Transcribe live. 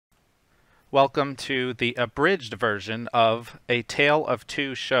Welcome to the abridged version of A Tale of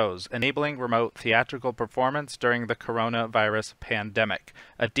Two Shows, Enabling Remote Theatrical Performance During the Coronavirus Pandemic,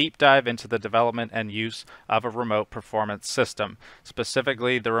 a deep dive into the development and use of a remote performance system,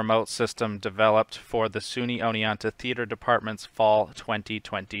 specifically the remote system developed for the SUNY Oneonta Theater Department's Fall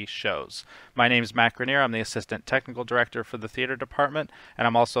 2020 shows. My name is Matt Grenier. I'm the Assistant Technical Director for the Theater Department, and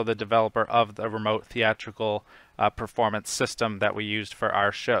I'm also the developer of the remote theatrical performance system that we used for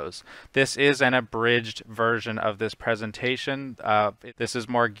our shows. This is an abridged version of this presentation. This is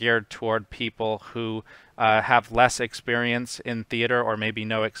more geared toward people who have less experience in theater or maybe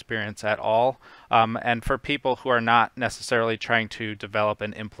no experience at all, and for people who are not necessarily trying to develop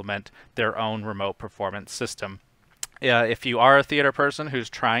and implement their own remote performance system. If you are a theater person who's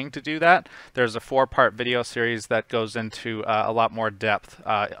trying to do that, there's a 4-part video series that goes into a lot more depth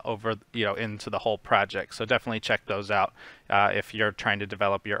into the whole project. So definitely check those out if you're trying to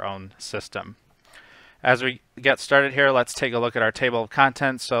develop your own system. As we get started here, let's take a look at our table of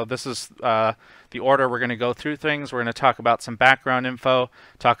contents. So this is the order we're going to go through things. We're going to talk about some background info,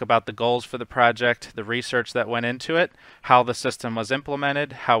 talk about the goals for the project, the research that went into it, how the system was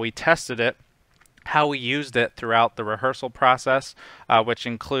implemented, how we tested it, how we used it throughout the rehearsal process, which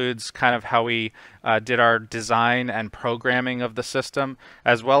includes kind of how we did our design and programming of the system,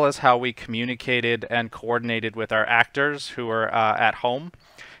 as well as how we communicated and coordinated with our actors who were at home,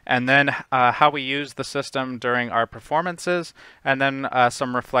 and then how we used the system during our performances, and then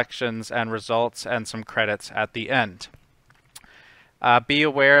some reflections and results and some credits at the end. Be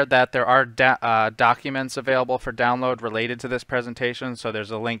aware that there are documents available for download related to this presentation, so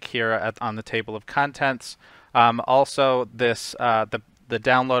there's a link here on the table of contents. Also, the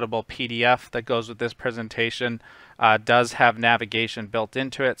downloadable PDF that goes with this presentation does have navigation built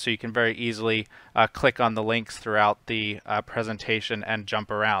into it, so you can very easily click on the links throughout the presentation and jump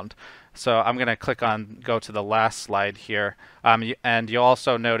around. So I'm going to go to the last slide here, and you'll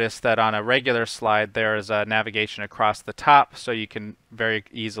also notice that on a regular slide there is a navigation across the top, so you can very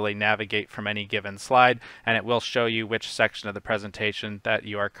easily navigate from any given slide, and it will show you which section of the presentation that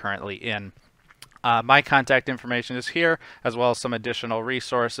you are currently in. My contact information is here, as well as some additional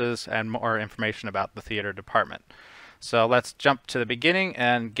resources and more information about the theater department. So let's jump to the beginning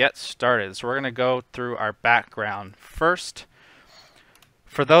and get started. So we're going to go through our background first.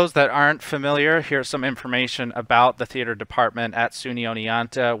 For those that aren't familiar, here's some information about the theater department at SUNY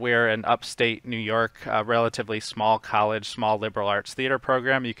Oneonta. We're an upstate New York, relatively small college, small liberal arts theater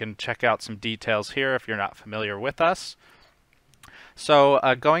program. You can check out some details here if you're not familiar with us. So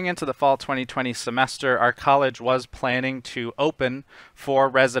going into the fall 2020 semester, our college was planning to open for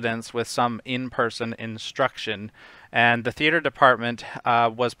residents with some in-person instruction. And the theater department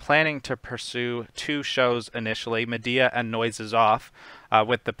was planning to pursue 2 shows initially, Medea and Noises Off.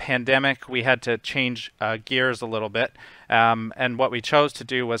 With the pandemic, we had to change gears a little bit. And what we chose to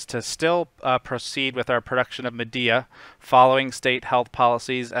do was to still proceed with our production of Medea, following state health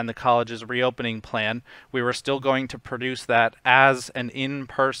policies and the college's reopening plan. We were still going to produce that as an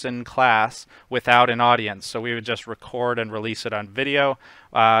in-person class without an audience. So we would just record and release it on video.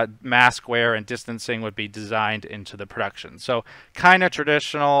 Mask wear and distancing would be designed into the production. So kind of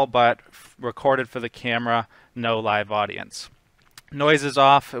traditional, but recorded for the camera, no live audience. Noises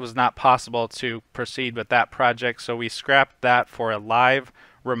Off, it was not possible to proceed with that project, so we scrapped that for a live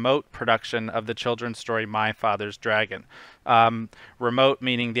remote production of the children's story My Father's Dragon. Remote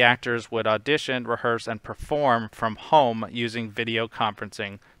meaning the actors would audition, rehearse, and perform from home using video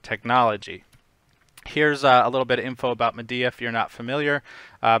conferencing technology. Here's a little bit of info about Medea if you're not familiar.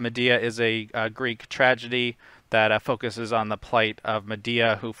 Medea is a Greek tragedy that focuses on the plight of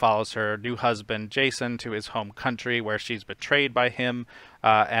Medea, who follows her new husband Jason to his home country, where she's betrayed by him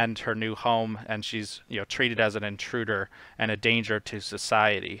and her new home, and she's treated as an intruder and a danger to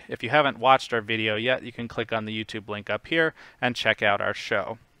society. If you haven't watched our video yet, you can click on the YouTube link up here and check out our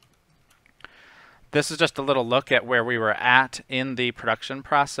show. This is just a little look at where we were at in the production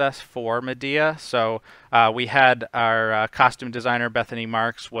process for Medea. So we had our costume designer, Bethany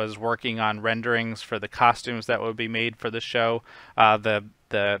Marks, was working on renderings for the costumes that would be made for the show.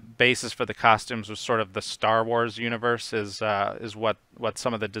 The basis for the costumes was sort of the Star Wars universe is what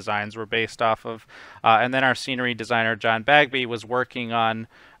some of the designs were based off of. And then our scenery designer, John Bagby, was working on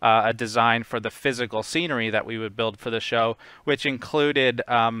a design for the physical scenery that we would build for the show, which included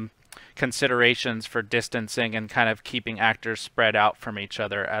considerations for distancing and kind of keeping actors spread out from each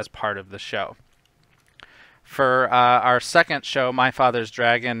other as part of the show. For our second show, My Father's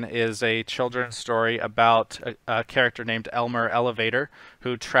Dragon is a children's story about a character named Elmer Elevator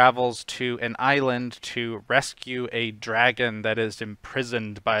who travels to an island to rescue a dragon that is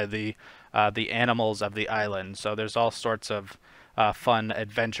imprisoned by the animals of the island. So there's all sorts of fun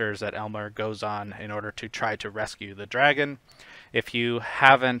adventures that Elmer goes on in order to try to rescue the dragon. If you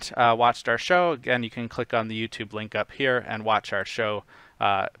haven't watched our show, again, you can click on the YouTube link up here and watch our show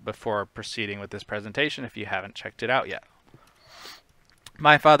before proceeding with this presentation if you haven't checked it out yet.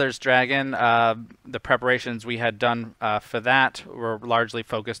 My Father's Dragon, the preparations we had done for that were largely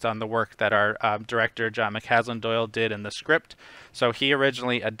focused on the work that our director, John McCaslin-Doyle, did in the script. So he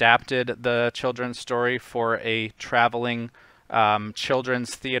originally adapted the children's story for a traveling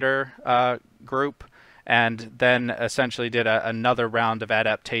children's theater group, and then essentially did another round of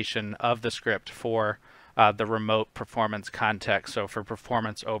adaptation of the script for the remote performance context, so for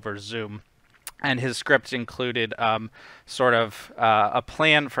performance over Zoom. And his script included sort of a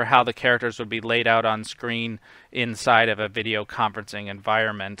plan for how the characters would be laid out on screen inside of a video conferencing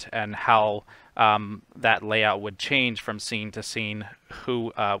environment, and how that layout would change from scene to scene,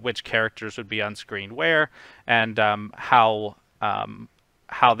 which characters would be on screen where, and how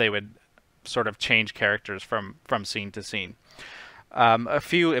they would sort of change characters from scene to scene. A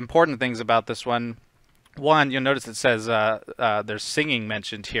few important things about this one. One, you'll notice it says there's singing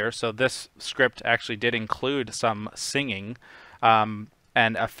mentioned here, so this script actually did include some singing and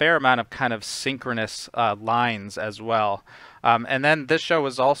a fair amount of kind of synchronous lines as well. And then this show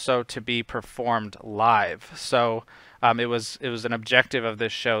was also to be performed live, so it was an objective of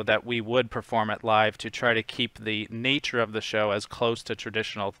this show that we would perform it live to try to keep the nature of the show as close to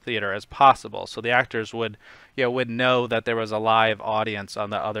traditional theater as possible. So the actors would know that there was a live audience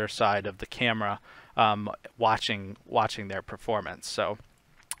on the other side of the camera watching their performance. So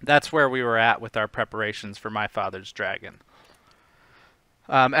that's where we were at with our preparations for My Father's Dragon.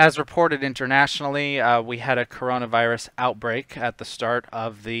 As reported internationally, we had a coronavirus outbreak at the start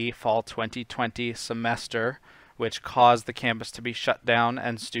of the fall 2020 semester, which caused the campus to be shut down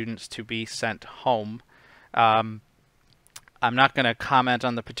and students to be sent home. I'm not going to comment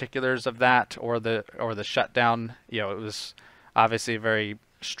on the particulars of that or the shutdown. It was obviously a very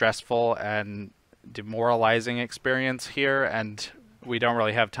stressful and demoralizing experience here, and we don't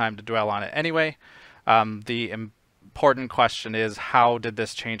really have time to dwell on it anyway. The important question is, how did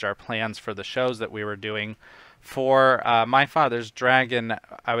this change our plans for the shows that we were doing? For My Father's Dragon,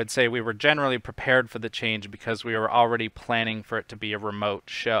 I would say we were generally prepared for the change because we were already planning for it to be a remote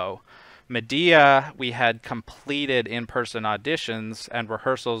show. Medea, we had completed in-person auditions and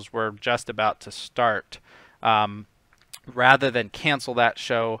rehearsals were just about to start. Rather than cancel that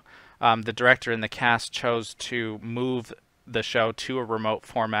show, the director and the cast chose to move the show to a remote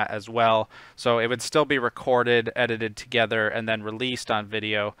format as well. So it would still be recorded, edited together, and then released on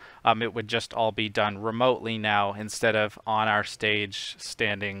video. It would just all be done remotely now instead of on our stage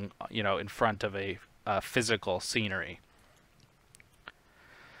standing, in front of a physical scenery.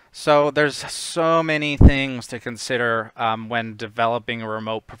 So there's so many things to consider when developing a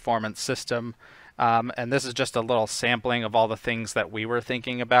remote performance system. And this is just a little sampling of all the things that we were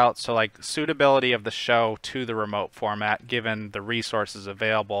thinking about. So like suitability of the show to the remote format, given the resources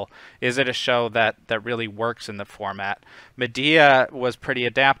available. Is it a show that really works in the format? Medea was pretty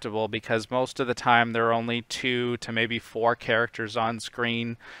adaptable because most of the time there are only 2 to maybe 4 characters on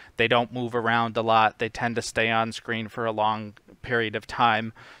screen. They don't move around a lot. They tend to stay on screen for a long period of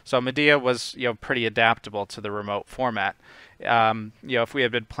time. So Medea was, pretty adaptable to the remote format. If we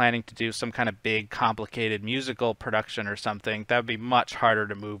had been planning to do some kind of big, complicated musical production or something, that would be much harder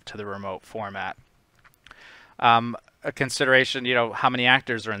to move to the remote format. A consideration, how many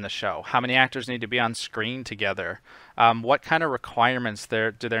actors are in the show? How many actors need to be on screen together? What kind of requirements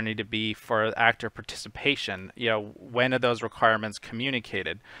do there need to be for actor participation? When are those requirements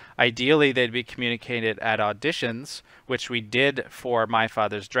communicated? Ideally, they'd be communicated at auditions, which we did for My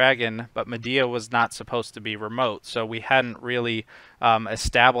Father's Dragon, but Medea was not supposed to be remote, so we hadn't really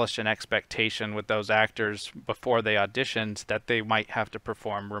established an expectation with those actors before they auditioned that they might have to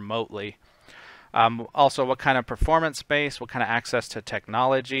perform remotely. Also, what kind of performance space, what kind of access to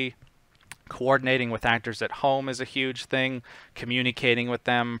technology. Coordinating with actors at home is a huge thing. Communicating with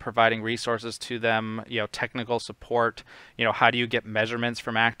them, providing resources to them, technical support. How do you get measurements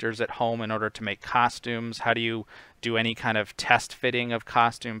from actors at home in order to make costumes? How do you do any kind of test fitting of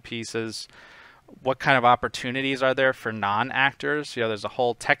costume pieces? What kind of opportunities are there for non-actors? There's a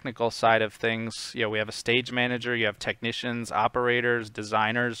whole technical side of things. We have a stage manager, you have technicians, operators,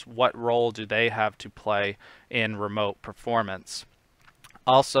 designers. What role do they have to play in remote performance?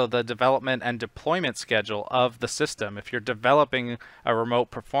 Also, the development and deployment schedule of the system. If you're developing a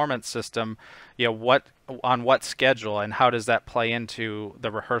remote performance system, on what schedule, and how does that play into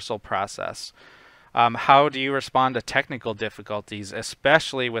the rehearsal process? How do you respond to technical difficulties,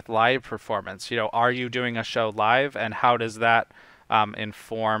 especially with live performance? Are you doing a show live, and how does that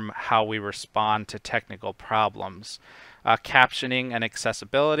inform how we respond to technical problems? Captioning and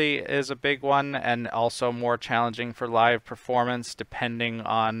accessibility is a big one, and also more challenging for live performance depending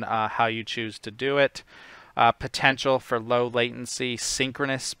on how you choose to do it. Potential for low latency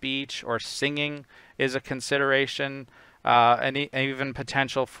synchronous speech or singing is a consideration. And even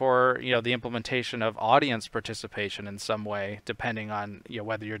potential for the implementation of audience participation in some way, depending on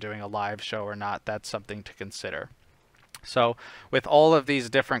whether you're doing a live show or not. That's something to consider. So with all of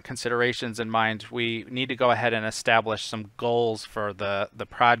these different considerations in mind, we need to go ahead and establish some goals for the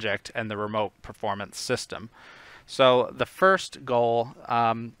project and the remote performance system. So the first goal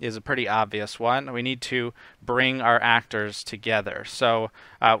is a pretty obvious one. We need to bring our actors together. So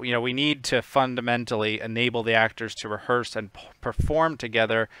we need to fundamentally enable the actors to rehearse and perform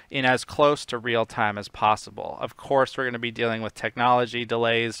together in as close to real time as possible. Of course, we're going to be dealing with technology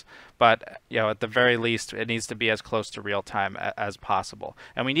delays, but at the very least, it needs to be as close to real time as possible.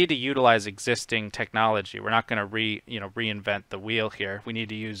 And we need to utilize existing technology. We're not going to reinvent the wheel here. We need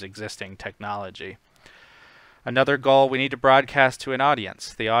to use existing technology. Another goal, we need to broadcast to an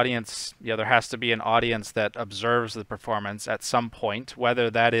audience. The audience, there has to be an audience that observes the performance at some point, whether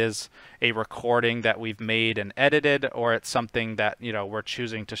that is a recording that we've made and edited, or it's something that we're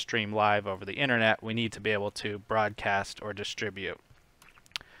choosing to stream live over the internet. We need to be able to broadcast or distribute.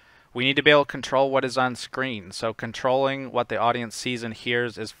 We need to be able to control what is on screen. So controlling what the audience sees and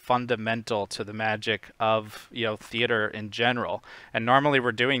hears is fundamental to the magic of theater in general. And normally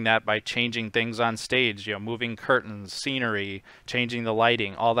we're doing that by changing things on stage, moving curtains, scenery, changing the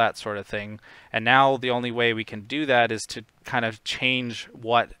lighting, all that sort of thing. And now the only way we can do that is to kind of change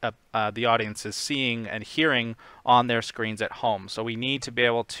what the audience is seeing and hearing on their screens at home. So we need to be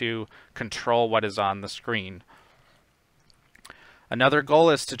able to control what is on the screen. Another goal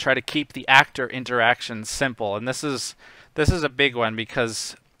is to try to keep the actor interactions simple, and this is a big one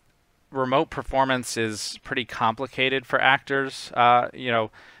because remote performance is pretty complicated for actors.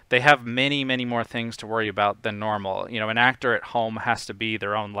 They have many more things to worry about than normal. An actor at home has to be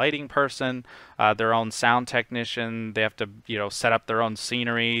their own lighting person, their own sound technician. They have to set up their own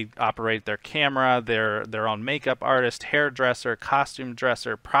scenery, operate their camera, their own makeup artist, hairdresser, costume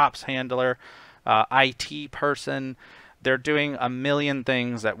dresser, props handler, IT person. They're doing a million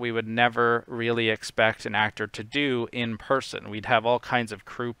things that we would never really expect an actor to do in person. We'd have all kinds of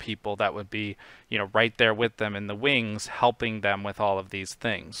crew people that would be, right there with them in the wings, helping them with all of these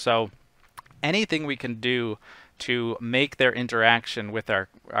things. So anything we can do to make their interaction with our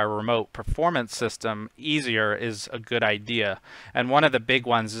remote performance system easier is a good idea. And one of the big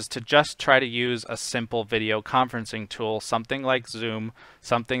ones is to just try to use a simple video conferencing tool, something like Zoom,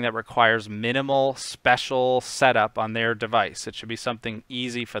 something that requires minimal special setup on their device. It should be something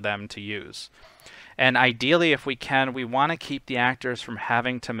easy for them to use. And ideally, if we can, we want to keep the actors from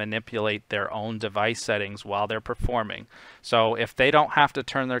having to manipulate their own device settings while they're performing. So if they don't have to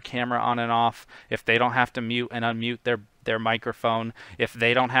turn their camera on and off, if they don't have to mute and unmute their microphone, if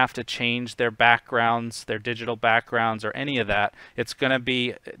they don't have to change their backgrounds, their digital backgrounds, or any of that, it's going to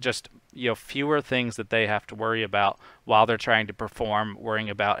be just fewer things that they have to worry about while they're trying to perform, worrying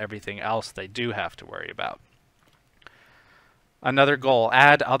about everything else they do have to worry about. Another goal,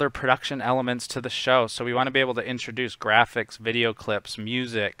 add other production elements to the show. So we want to be able to introduce graphics, video clips,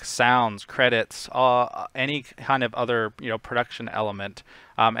 music, sounds, credits, any kind of other production element.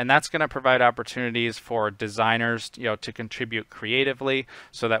 And that's going to provide opportunities for designers to contribute creatively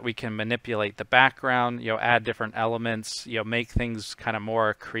so that we can manipulate the background, add different elements, make things kind of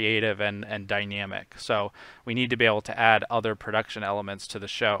more creative and dynamic. So we need to be able to add other production elements to the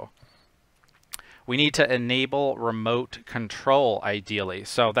show. We need to enable remote control, ideally.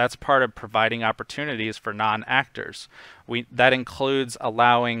 So that's part of providing opportunities for non-actors. That includes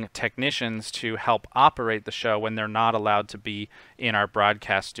allowing technicians to help operate the show when they're not allowed to be in our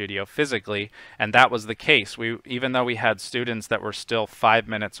broadcast studio physically. And that was the case. Even though we had students that were still 5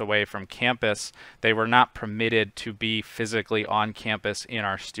 minutes away from campus, they were not permitted to be physically on campus in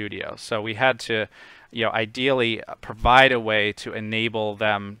our studio. So we had to ideally provide a way to enable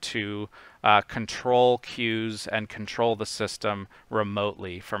them to control cues and control the system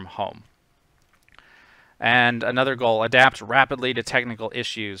remotely from home. And another goal, adapt rapidly to technical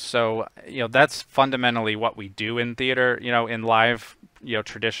issues. So, that's fundamentally what we do in theater, in live,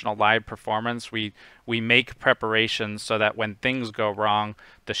 traditional live performance. We make preparations so that when things go wrong,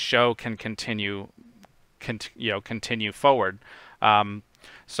 the show can continue forward.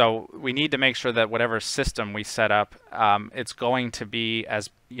 So we need to make sure that whatever system we set up, it's going to be as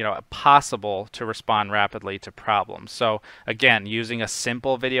possible to respond rapidly to problems. So again, using a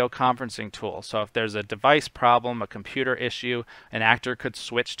simple video conferencing tool. So if there's a device problem, a computer issue, an actor could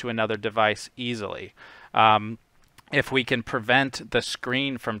switch to another device easily. If we can prevent the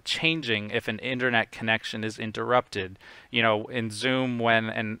screen from changing if an internet connection is interrupted, in Zoom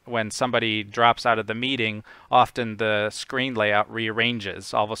when somebody drops out of the meeting, often the screen layout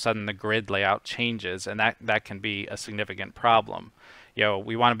rearranges. All of a sudden the grid layout changes, and that can be a significant problem.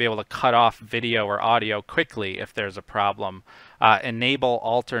 We want to be able to cut off video or audio quickly if there's a problem. Enable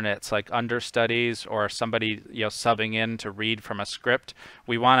alternates like understudies or somebody subbing in to read from a script.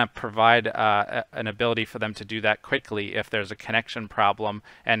 We want to provide an ability for them to do that quickly if there's a connection problem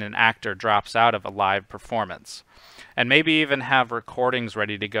and an actor drops out of a live performance. And maybe even have recordings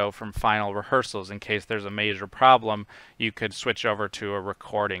ready to go from final rehearsals in case there's a major problem. You could switch over to a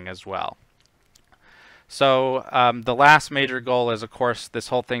recording as well. So the last major goal is, of course, this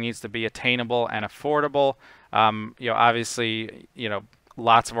whole thing needs to be attainable and affordable. Obviously,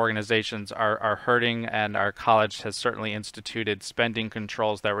 lots of organizations are hurting, and our college has certainly instituted spending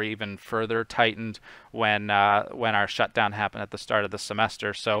controls that were even further tightened when our shutdown happened at the start of the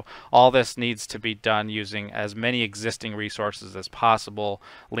semester. So all this needs to be done using as many existing resources as possible,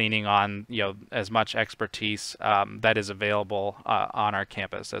 leaning on as much expertise that is available on our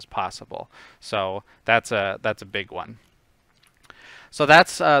campus as possible. So that's a big one. So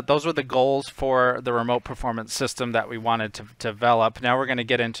those were the goals for the remote performance system that we wanted to develop. Now we're going to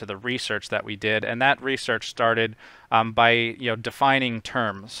get into the research that we did, and that research started by defining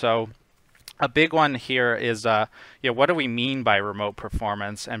terms. So a big one here is what do we mean by remote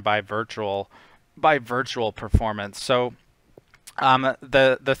performance and by virtual performance? So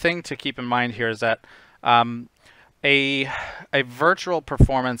the thing to keep in mind here is that a virtual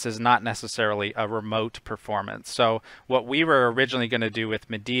performance is not necessarily a remote performance. So what we were originally going to do with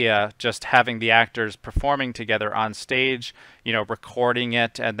Medea, just having the actors performing together on stage, recording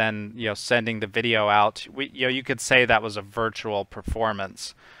it and then sending the video out, you could say that was a virtual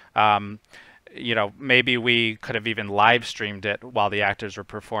performance. Maybe we could have even live streamed it while the actors were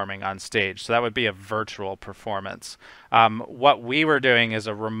performing on stage. So that would be a virtual performance. What we were doing is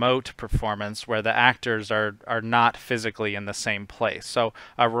a remote performance where the actors are not physically in the same place. So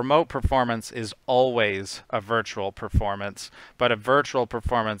a remote performance is always a virtual performance, but a virtual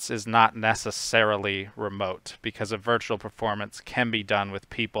performance is not necessarily remote, because a virtual performance can be done with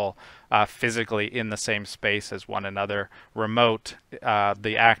people physically in the same space as one another. Remote,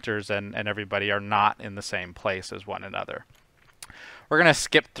 the actors and everybody are not in the same place as one another. We're going to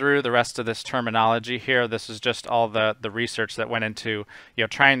skip through the rest of this terminology here. This is just all the research that went into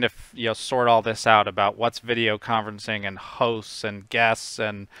trying to sort all this out about what's video conferencing and hosts and guests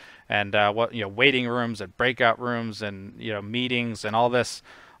and what waiting rooms and breakout rooms and meetings and all this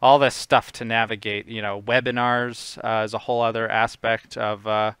stuff to navigate. Webinars is a whole other aspect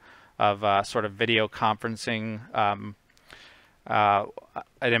of sort of video conferencing.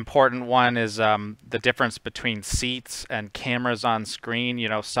 An important one is the difference between seats and cameras on screen.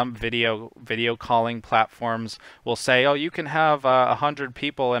 Some video calling platforms will say, oh, you can have 100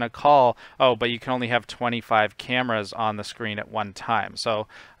 people in a call. Oh, but you can only have 25 cameras on the screen at one time. So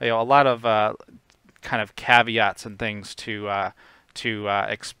a lot of kind of caveats and things to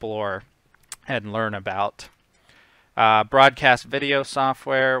explore and learn about. Broadcast video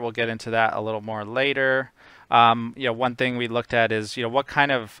software, we'll get into that a little more later. One thing we looked at is,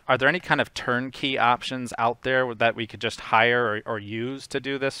 are there any kind of turnkey options out there that we could just hire or use to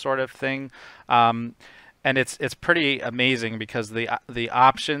do this sort of thing? And it's pretty amazing because the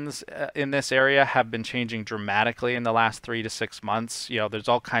options in this area have been changing dramatically in the last 3 to 6 months. There's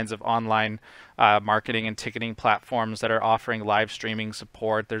all kinds of online marketing and ticketing platforms that are offering live streaming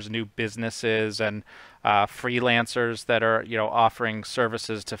support. There's new businesses and freelancers that are offering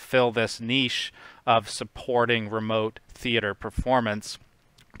services to fill this niche of supporting remote theater performance.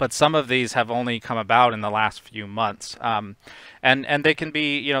 But some of these have only come about in the last few months, and they can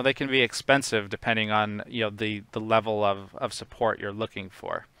be expensive depending on the level of support you're looking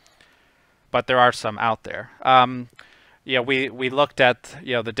for. But there are some out there. We looked at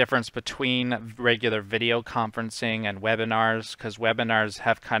the difference between regular video conferencing and webinars, because webinars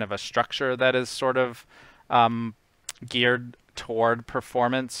have kind of a structure that is sort of geared toward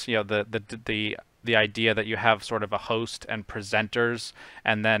performance. The the idea that you have sort of a host and presenters,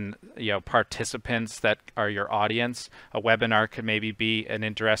 and then participants that are your audience. A webinar could maybe be an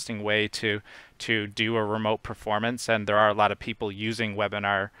interesting way to do a remote performance, and there are a lot of people using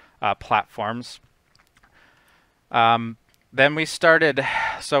webinar platforms. Then we started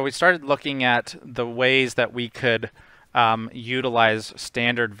looking at the ways that we could utilize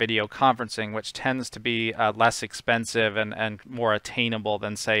standard video conferencing, which tends to be less expensive and more attainable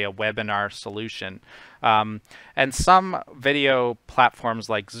than, say, a webinar solution. And some video platforms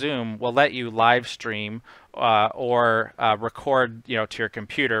like Zoom will let you live stream or record, to your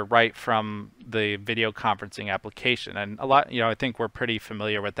computer right from the video conferencing application. And a lot, I think we're pretty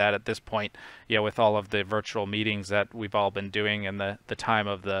familiar with that at this point, with all of the virtual meetings that we've all been doing in the time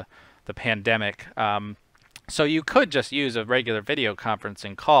of the pandemic. So you could just use a regular video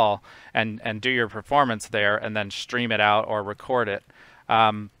conferencing call and do your performance there and then stream it out or record it.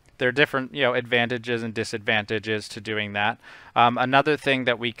 There are different advantages and disadvantages to doing that. Another thing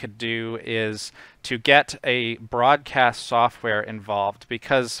that we could do is to get a broadcast software involved,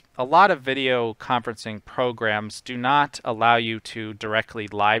 because a lot of video conferencing programs do not allow you to directly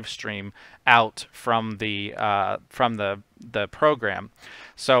live stream out from the program.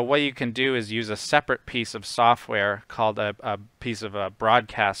 So what you can do is use a separate piece of software called a piece of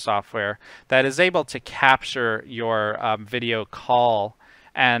broadcast software that is able to capture your video call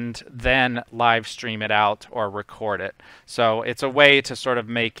and then live stream it out or record it. So it's a way to sort of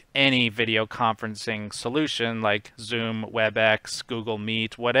make any video conferencing solution like Zoom, WebEx, Google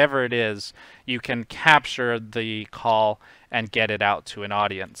Meet, whatever it is, you can capture the call and get it out to an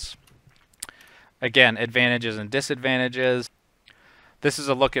audience. Again, advantages and disadvantages. This is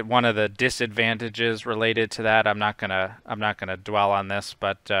a look at one of the disadvantages related to that. I'm not gonna dwell on this,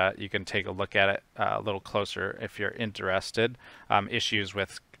 but you can take a look at it a little closer if you're interested. Issues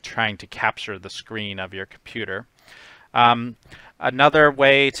with trying to capture the screen of your computer. Another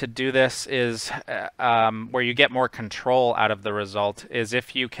way to do this is where you get more control out of the result is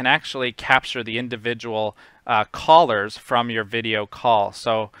if you can actually capture the individual callers from your video call.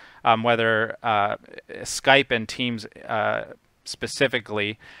 So whether Skype and Teams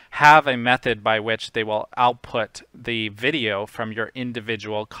specifically have a method by which they will output the video from your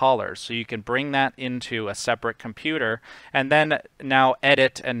individual callers. So you can bring that into a separate computer and then now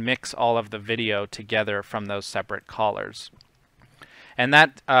edit and mix all of the video together from those separate callers. And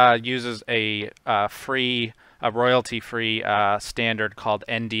that uses a royalty-free standard called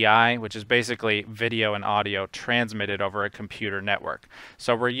NDI, which is basically video and audio transmitted over a computer network.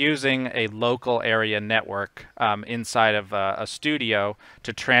 So we're using a local area network inside of a studio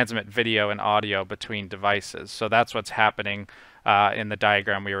to transmit video and audio between devices. So that's what's happening in the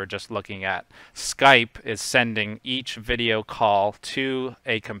diagram we were just looking at. Skype is sending each video call to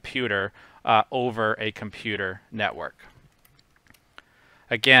a computer over a computer network.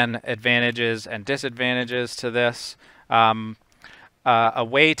 Again, advantages and disadvantages to this. A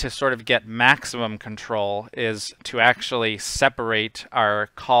way to sort of get maximum control is to actually separate our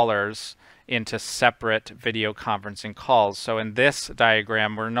callers into separate video conferencing calls. So in this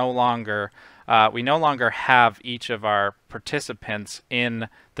diagram, we no longer have each of our participants in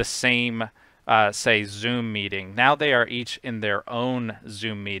the same say Zoom meeting. Now they are each in their own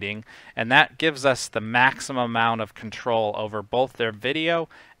Zoom meeting, and that gives us the maximum amount of control over both their video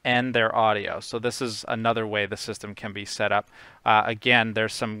and their audio. So this is another way the system can be set up. Again,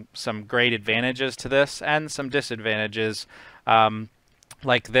 there's some great advantages to this and some disadvantages.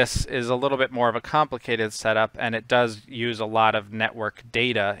 Like this is a little bit more of a complicated setup, and it does use a lot of network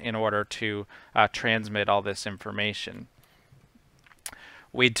data in order to transmit all this information.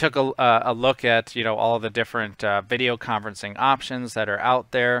 We took a look at all of the different video conferencing options that are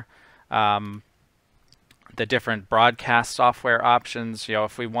out there, the different broadcast software options.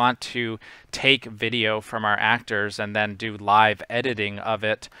 If we want to take video from our actors and then do live editing of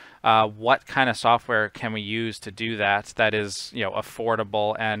it, what kind of software can we use to do that that is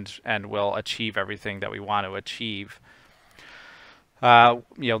affordable and will achieve everything that we want to achieve?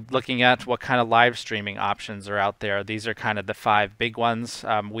 Looking at what kind of live streaming options are out there. These are kind of the 5 big ones.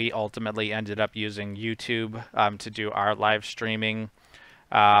 We ultimately ended up using YouTube to do our live streaming.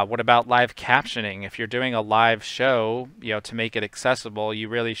 What about live captioning? If you're doing a live show, to make it accessible, you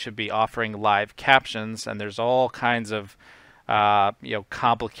really should be offering live captions, and there's all kinds of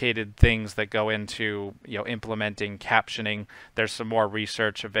complicated things that go into implementing captioning. There's some more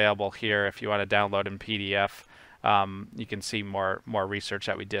research available here if you want to download in PDF. You can see more research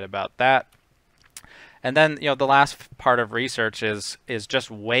that we did about that. And then the last part of research is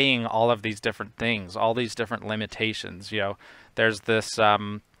just weighing all of these different things, all these different limitations. There's this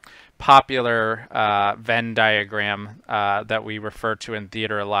popular Venn diagram that we refer to in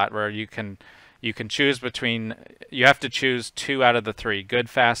theater a lot, where you can choose between, you have to choose 2 out of the 3, good,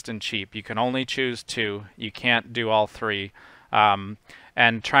 fast, and cheap. You can only choose 2. You can't do all 3.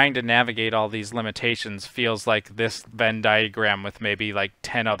 And trying to navigate all these limitations feels like this Venn diagram with maybe like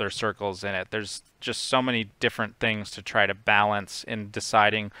 10 other circles in it. There's just so many different things to try to balance in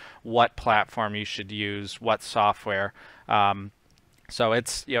deciding what platform you should use, what software. So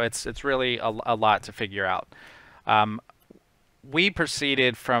it's it's really a lot to figure out. We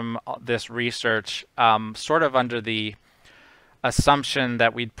proceeded from this research sort of under the assumption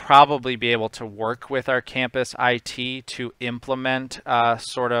that we'd probably be able to work with our campus IT to implement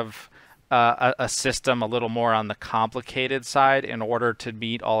sort of a system a little more on the complicated side in order to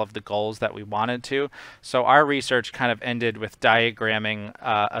meet all of the goals that we wanted to. So our research kind of ended with diagramming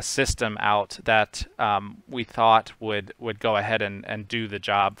a system out that we thought would go ahead and do the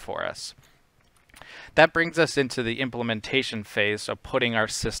job for us. That brings us into the implementation phase, so putting our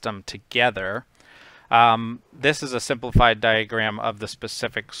system together. This is a simplified diagram of the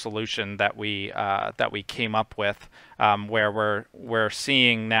specific solution that we came up with, where we're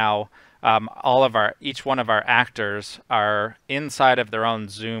seeing now each one of our actors are inside of their own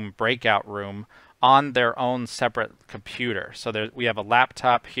Zoom breakout room on their own separate computer. So we have a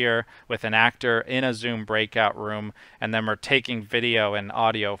laptop here with an actor in a Zoom breakout room, and then we're taking video and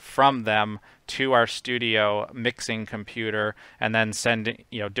audio from them to our studio mixing computer, and then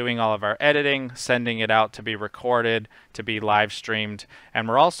doing all of our editing, sending it out to be recorded, to be live streamed, and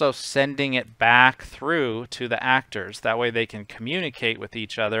we're also sending it back through to the actors. That way they can communicate with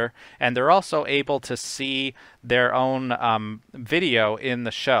each other, and they're also able to see their own video in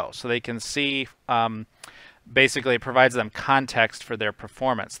the show. So they can see, basically it provides them context for their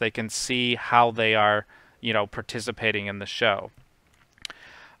performance. They can see how they are, participating in the show.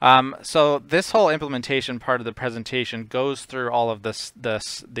 So this whole implementation part of the presentation goes through all of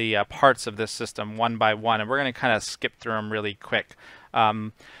the parts of this system one by one, and we're going to kind of skip through them really quick.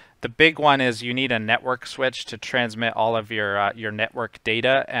 The big one is you need a network switch to transmit all of your network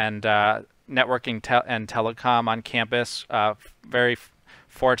data, and networking and telecom on campus very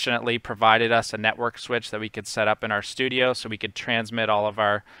fortunately provided us a network switch that we could set up in our studio so we could transmit all of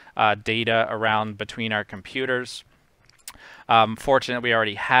our data around between our computers. Fortunately, we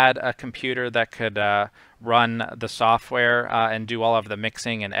already had a computer that could run the software and do all of the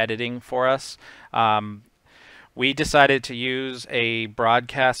mixing and editing for us. We decided to use a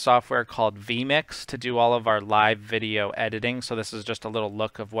broadcast software called vMix to do all of our live video editing. So this is just a little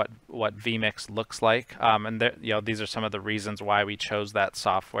look of what vMix looks like. And these are some of the reasons why we chose that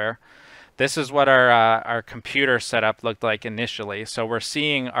software. This is what our computer setup looked like initially. So we're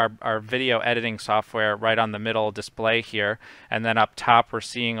seeing our video editing software right on the middle display here, and then up top we're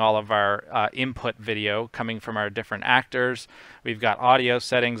seeing all of our input video coming from our different actors. We've got audio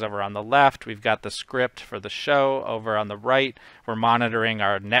settings over on the left. We've got the script for the show over on the right. We're monitoring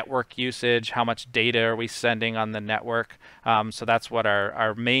our network usage, how much data are we sending on the network. So that's what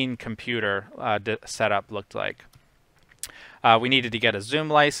our main computer setup looked like. We needed to get a Zoom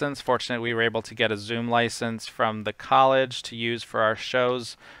license. Fortunately, we were able to get a Zoom license from the college to use for our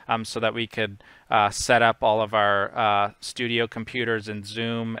shows, so that we could set up all of our studio computers in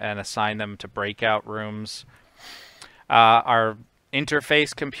Zoom and assign them to breakout rooms. Our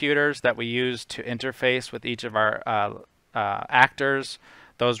interface computers that we use to interface with each of our actors,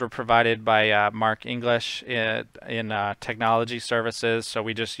 those were provided by Mark English in Technology Services. So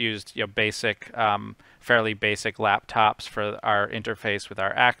we just used basic, fairly basic laptops for our interface with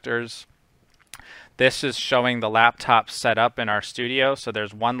our actors. This is showing the laptop set up in our studio. So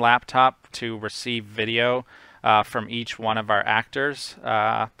there's one laptop to receive video from each one of our actors.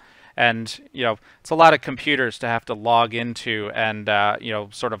 And it's a lot of computers to have to log into and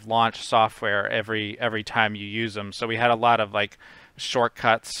sort of launch software every time you use them. So we had a lot of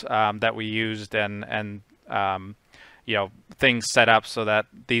shortcuts that we used and things set up so that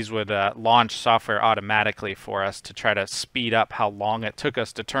these would launch software automatically for us to try to speed up how long it took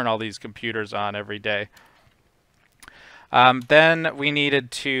us to turn all these computers on every day. Then we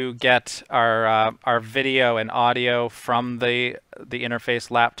needed to get our video and audio from the interface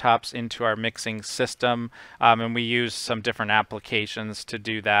laptops into our mixing system, and we used some different applications to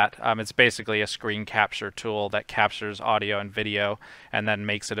do that. It's basically a screen capture tool that captures audio and video and then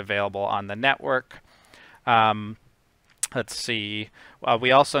makes it available on the network. Let's see.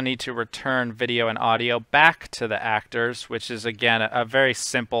 We also need to return video and audio back to the actors, which is again a very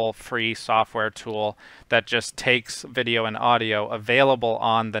simple free software tool that just takes video and audio available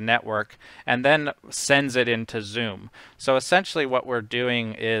on the network and then sends it into Zoom. So essentially what we're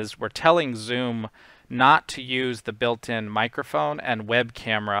doing is we're telling Zoom not to use the built-in microphone and web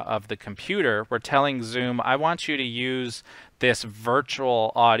camera of the computer. We're telling Zoom, I want you to use this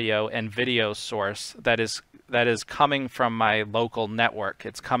virtual audio and video source that is coming from my local network.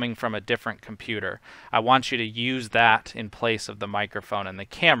 It's coming from a different computer. I want you to use that in place of the microphone and the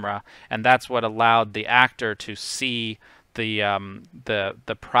camera, and that's what allowed the actor to see the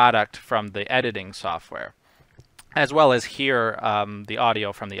product from the editing software, as well as hear the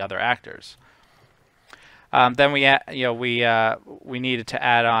audio from the other actors. Then we needed to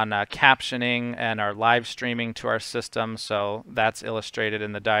add on captioning and our live streaming to our system, so that's illustrated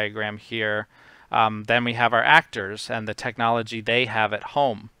in the diagram here. Then we have our actors and the technology they have at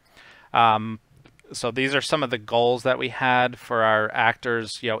home. So these are some of the goals that we had for our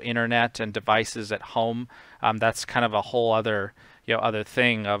actors, internet and devices at home. That's kind of a whole other other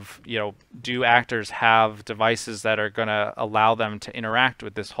thing of, do actors have devices that are going to allow them to interact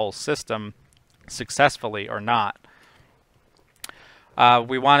with this whole system successfully or not.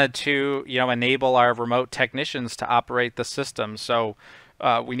 We wanted to enable our remote technicians to operate the system, so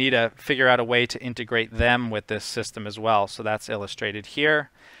we need to figure out a way to integrate them with this system as well. So that's illustrated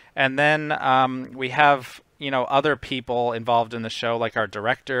here. And then we have other people involved in the show, like our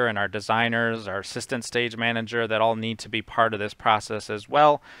director and our designers, our assistant stage manager, that all need to be part of this process as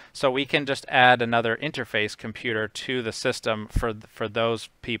well. So we can just add another interface computer to the system for those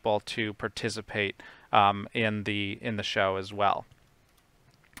people to participate in the show as well.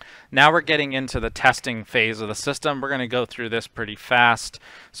 Now we're getting into the testing phase of the system. We're going to go through this pretty fast.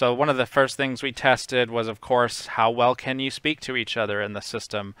 So one of the first things we tested was, of course, how well can you speak to each other in the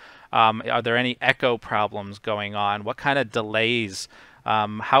system? Are there any echo problems going on? What kind of delays?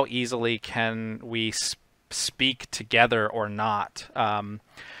 How easily can we speak together or not?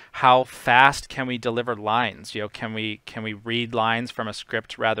 How fast can we deliver lines? Can we read lines from a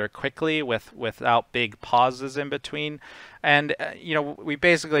script rather quickly without big pauses in between? And we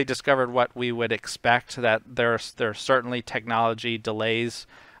basically discovered what we would expect, that there are certainly technology delays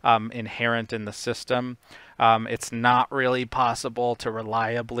inherent in the system. It's not really possible to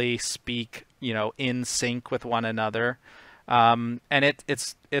reliably speak in sync with one another. And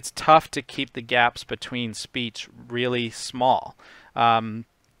it's tough to keep the gaps between speech really small.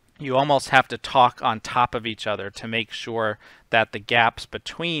 You almost have to talk on top of each other to make sure that the gaps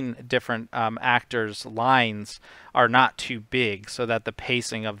between different actors' lines are not too big, so that the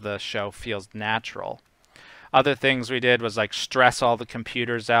pacing of the show feels natural. Other things we did was like stress all the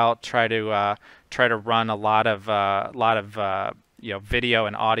computers out, try to run a lot of video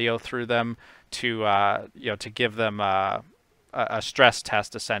and audio through them to give them a stress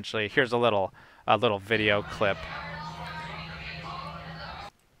test essentially. Here's a little video clip.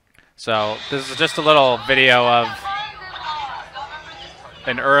 So this is just a little video of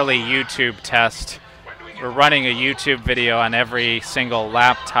an early YouTube test. We're running a YouTube video on every single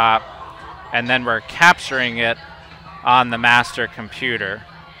laptop, and then we're capturing it on the master computer.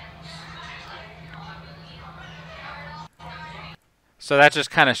 So that just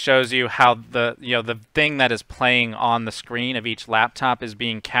kind of shows you how the thing that is playing on the screen of each laptop is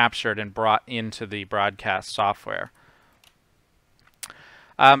being captured and brought into the broadcast software.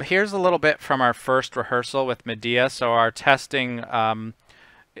 Here's a little bit from our first rehearsal with Medea. So our testing,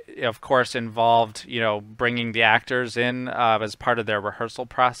 of course, involved bringing the actors in as part of their rehearsal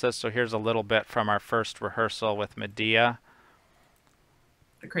process. So here's a little bit from our first rehearsal with Medea.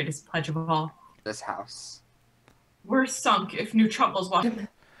 The greatest pledge of all. This house. We're sunk if new troubles walk. Do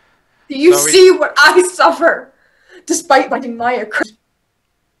you see what I suffer, despite finding my occurrence,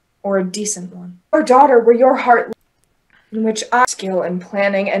 or a decent one? Your daughter, were your heart, in which I skill in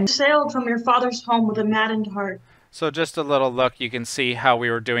planning and sailed from your father's home with a maddened heart. So just a little look, you can see how we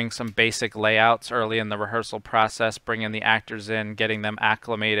were doing some basic layouts early in the rehearsal process, bringing the actors in, getting them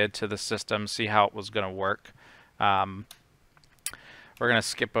acclimated to the system, see how it was going to work. We're going to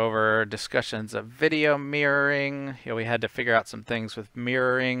skip over discussions of video mirroring. We had to figure out some things with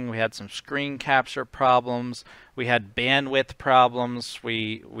mirroring. We had some screen capture problems. We had bandwidth problems.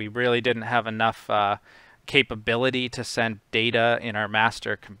 We really didn't have enough capability to send data in our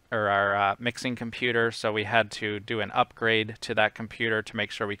our mixing computer, so we had to do an upgrade to that computer to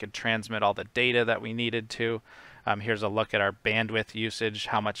make sure we could transmit all the data that we needed to. Here's a look at our bandwidth usage,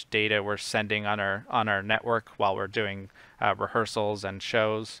 how much data we're sending on our network while we're doing rehearsals and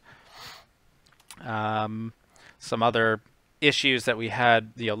shows. some other issues that we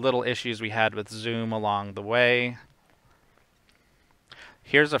had, little issues we had with Zoom along the way.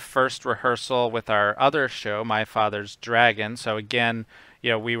 Here's a first rehearsal with our other show, My Father's Dragon. So again,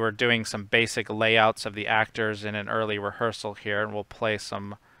 we were doing some basic layouts of the actors in an early rehearsal here, and we'll play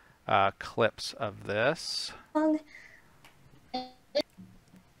some clips of this.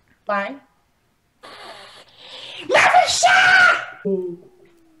 Fine.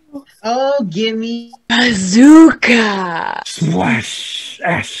 Oh, gimme bazooka! Splash!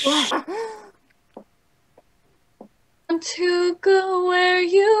 Ash! To go where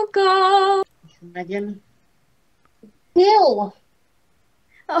you go. Megan. Bill.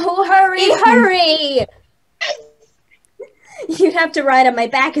 Oh, hurry, hurry! You have to ride on my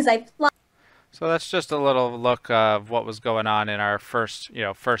back as I fly. So that's just a little look of what was going on in our first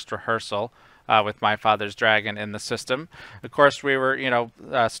rehearsal with My Father's Dragon in the system. Of course, we were,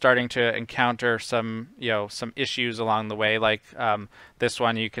 starting to encounter some issues along the way. Like this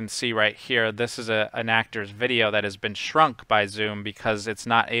one you can see right here. This is an actor's video that has been shrunk by Zoom because it's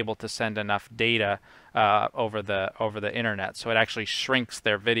not able to send enough data over the internet. So it actually shrinks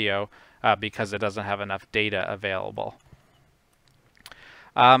their video because it doesn't have enough data available.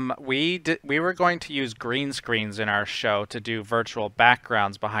 We were going to use green screens in our show to do virtual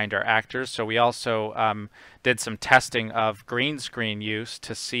backgrounds behind our actors. So we also did some testing of green screen use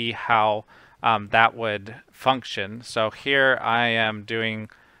to see how that would function. So here I am doing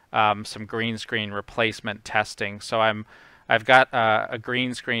some green screen replacement testing. So I've got a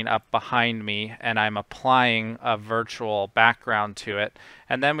green screen up behind me, and I'm applying a virtual background to it.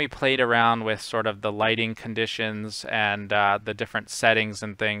 And then we played around with sort of the lighting conditions and the different settings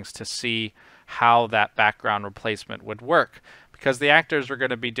and things to see how that background replacement would work. Because the actors were going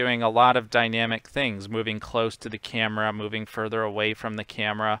to be doing a lot of dynamic things, moving close to the camera, moving further away from the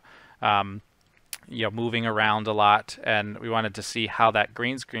camera, moving around a lot. And we wanted to see how that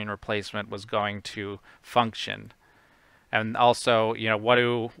green screen replacement was going to function. And also, what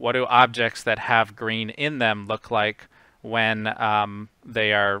do objects that have green in them look like when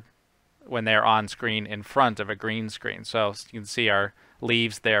they are on screen in front of a green screen? So you can see our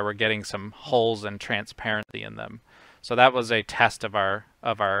leaves there. We're getting some holes and transparency in them. So that was a test of our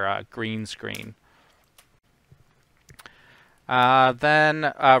green screen.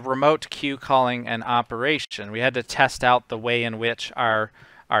 Then remote cue calling and operation. We had to test out the way in which our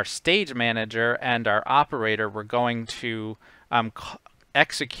stage manager and our operator were going to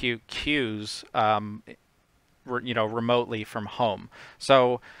execute cues, remotely from home.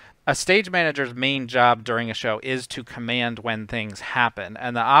 So a stage manager's main job during a show is to command when things happen,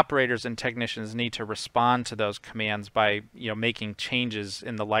 and the operators and technicians need to respond to those commands by making changes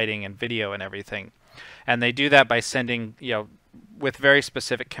in the lighting and video and everything. And they do that by sending with very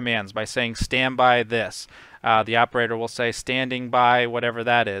specific commands, by saying stand by this. The operator will say standing by whatever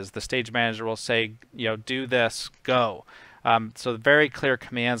that is. The stage manager will say do this, go. So very clear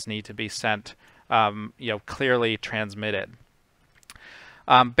commands need to be sent, clearly transmitted.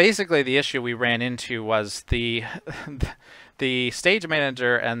 Basically, the issue we ran into was the stage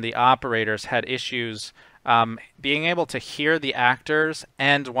manager and the operators had issues being able to hear the actors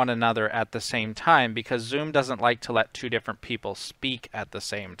and one another at the same time, because Zoom doesn't like to let two different people speak at the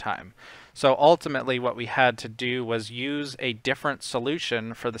same time. So ultimately what we had to do was use a different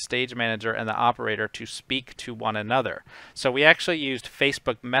solution for the stage manager and the operator to speak to one another. So we actually used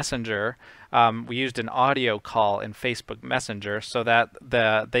Facebook Messenger. We used an audio call in Facebook Messenger so that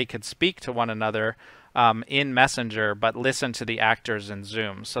they could speak to one another in Messenger, but listen to the actors in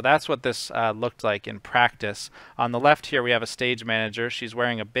Zoom. So that's what this looked like in practice. On the left here, we have a stage manager. She's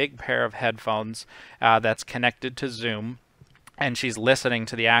wearing a big pair of headphones that's connected to Zoom, and she's listening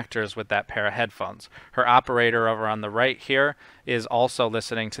to the actors with that pair of headphones. Her operator over on the right here is also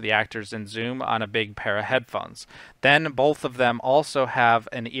listening to the actors in Zoom on a big pair of headphones. Then both of them also have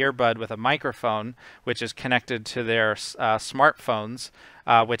an earbud with a microphone, which is connected to their smartphones,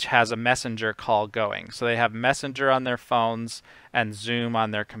 which has a messenger call going. So they have Messenger on their phones and Zoom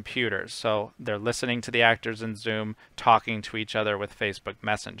on their computers. So they're listening to the actors in Zoom, talking to each other with Facebook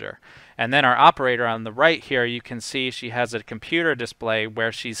Messenger. And then our operator on the right here, you can see she has a computer display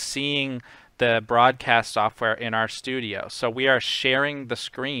where she's seeing the broadcast software in our studio. So we are sharing the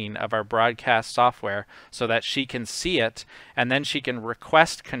screen of our broadcast software so that she can see it, and then she can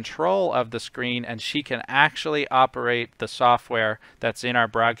request control of the screen, and she can actually operate the software that's in our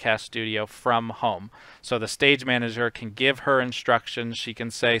broadcast studio from home. So the stage manager can give her instructions. She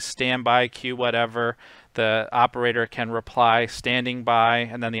can say stand by, cue whatever. The operator can reply standing by,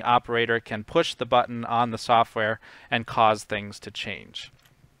 and then the operator can push the button on the software and cause things to change.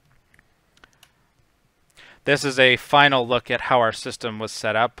 This is a final look at how our system was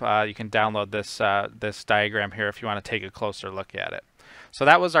set up. You can download this diagram here if you want to take a closer look at it. So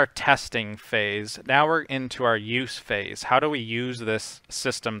that was our testing phase. Now we're into our use phase. How do we use this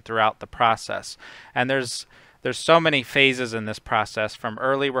system throughout the process? And there's so many phases in this process, from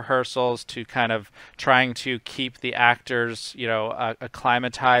early rehearsals to kind of trying to keep the actors,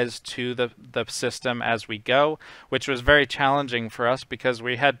 acclimatized to the system as we go, which was very challenging for us because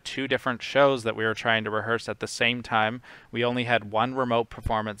we had 2 different shows that we were trying to rehearse at the same time. We only had one remote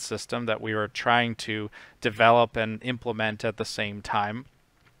performance system that we were trying to develop and implement at the same time.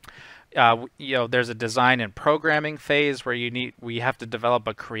 There's a design and programming phase where we have to develop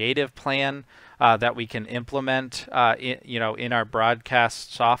a creative plan that we can implement in our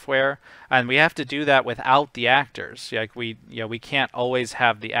broadcast software, and we have to do that without the actors. Like we can't always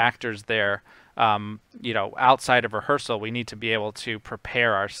have the actors there. Outside of rehearsal, we need to be able to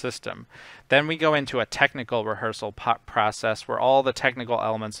prepare our system. Then we go into a technical rehearsal process where all the technical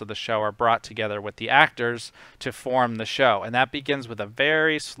elements of the show are brought together with the actors to form the show. And that begins with a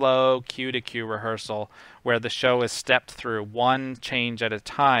very slow cue-to-cue rehearsal where the show is stepped through one change at a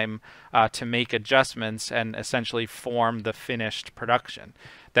time to make adjustments and essentially form the finished production.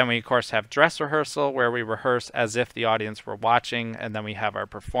 Then we, of course, have dress rehearsal where we rehearse as if the audience were watching, and then we have our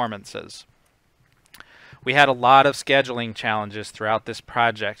performances. We had a lot of scheduling challenges throughout this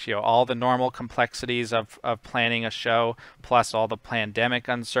project. All the normal complexities of planning a show, plus all the pandemic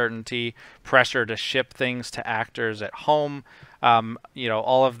uncertainty, pressure to ship things to actors at home,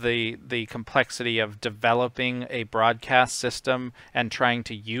 all of the complexity of developing a broadcast system and trying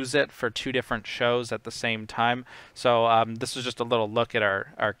to use it for 2 different shows at the same time. So this is just a little look at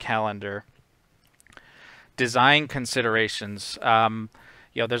our calendar. Design considerations.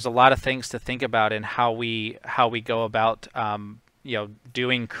 There's a lot of things to think about in how we go about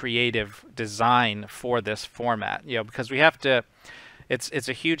doing creative design for this format. Because we have to. It's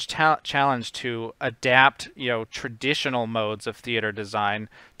a huge challenge to adapt traditional modes of theater design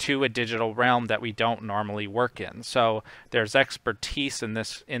to a digital realm that we don't normally work in. So there's expertise in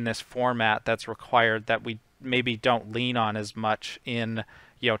this format that's required that we maybe don't lean on as much in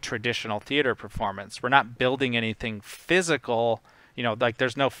traditional theater performance. We're not building anything physical. Like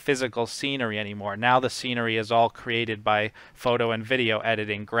there's no physical scenery anymore. Now the scenery is all created by photo and video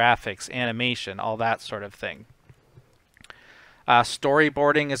editing, graphics, animation, all that sort of thing.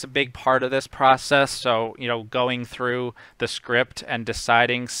 Storyboarding is a big part of this process. So, going through the script and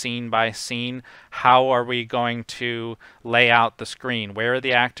deciding scene by scene, how are we going to lay out the screen? Where are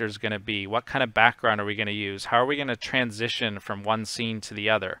the actors going to be? What kind of background are we going to use? How are we going to transition from one scene to the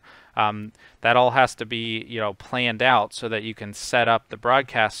other? That all has to be, planned out so that you can set up the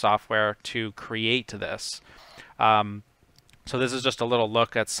broadcast software to create this. So this is just a little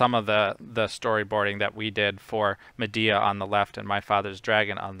look at some of the storyboarding that we did for Medea on the left and My Father's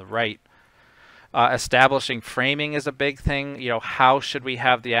Dragon on the right. Establishing framing is a big thing. How should we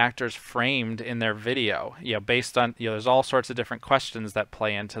have the actors framed in their video? Based on, there's all sorts of different questions that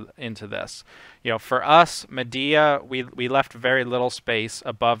play into this. For us, Medea, we left very little space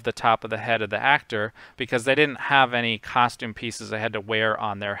above the top of the head of the actor because they didn't have any costume pieces they had to wear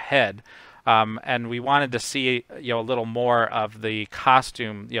on their head. And we wanted to see a little more of the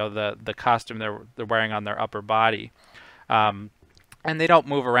costume, the costume they're wearing on their upper body. And they don't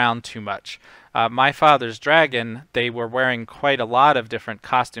move around too much. My Father's Dragon, they were wearing quite a lot of different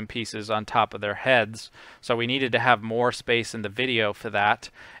costume pieces on top of their heads, so we needed to have more space in the video for that.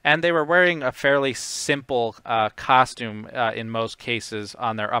 And they were wearing a fairly simple costume in most cases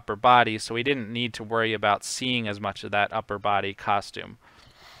on their upper body, so we didn't need to worry about seeing as much of that upper body costume.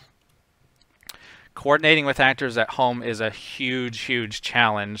 Coordinating with actors at home is a huge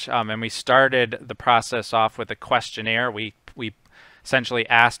challenge, and we started the process off with a questionnaire. We essentially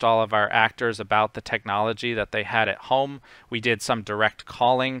asked all of our actors about the technology that they had at home. We did some direct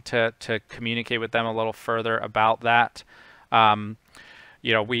calling to communicate with them a little further about that.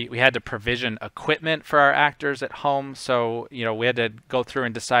 We had to provision equipment for our actors at home. So, we had to go through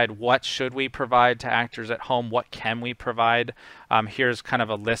and decide what should we provide to actors at home, what can we provide. Here's kind of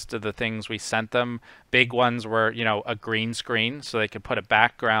a list of the things we sent them. Big ones were, a green screen so they could put a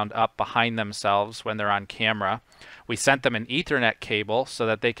background up behind themselves when they're on camera. We sent them an Ethernet cable so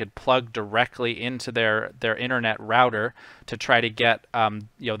that they could plug directly into their internet router to try to get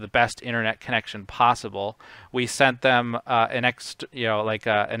the best internet connection possible. We sent them an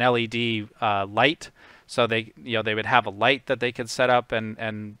LED light, so they would have a light that they could set up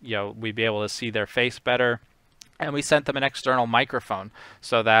and we'd be able to see their face better. And we sent them an external microphone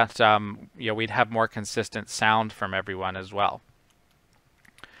so that we'd have more consistent sound from everyone as well.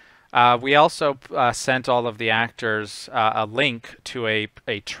 We also sent all of the actors a link to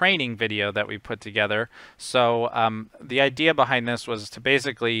a training video that we put together. So the idea behind this was to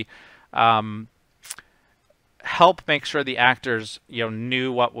basically help make sure the actors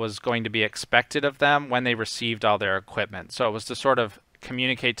knew what was going to be expected of them when they received all their equipment. So it was to sort of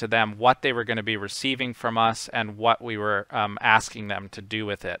communicate to them what they were going to be receiving from us and what we were asking them to do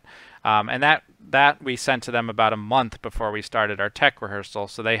with it. And that we sent to them about a month before we started our tech rehearsal,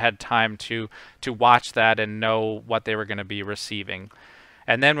 so they had time to watch that and know what they were going to be receiving.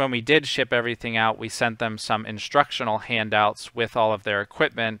 And then when we did ship everything out, we sent them some instructional handouts with all of their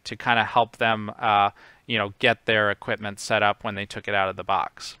equipment to kind of help them get their equipment set up when they took it out of the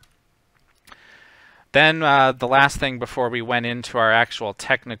box. Then the last thing before we went into our actual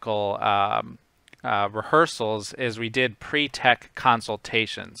technical rehearsals is we did pre-tech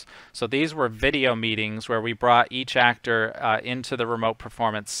consultations. So these were video meetings where we brought each actor into the remote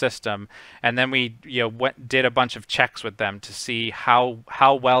performance system, and then we did a bunch of checks with them to see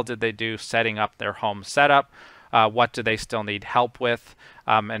how well did they do setting up their home setup, what do they still need help with,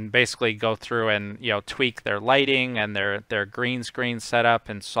 and basically go through and tweak their lighting and their green screen setup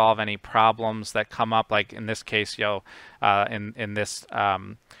and solve any problems that come up. Like in this case, in this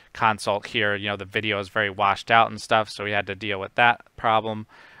consult here, the video is very washed out and stuff, so we had to deal with that problem.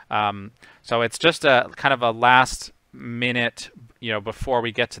 So it's just a kind of a last minute, before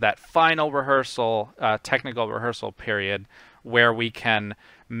we get to that final rehearsal, technical rehearsal period, where we can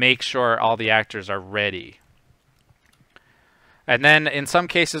make sure all the actors are ready. And then in some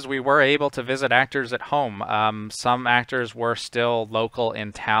cases we were able to visit actors at home. Some actors were still local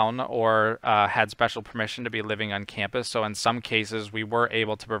in town or had special permission to be living on campus. So in some cases we were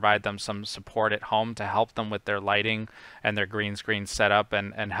able to provide them some support at home to help them with their lighting and their green screen setup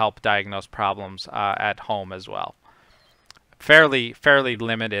and help diagnose problems at home as well. Fairly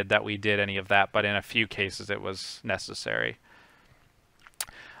limited that we did any of that, but in a few cases it was necessary.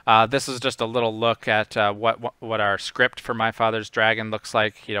 This is just a little look at what our script for My Father's Dragon looks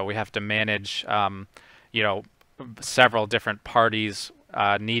like. We have to manage, several different parties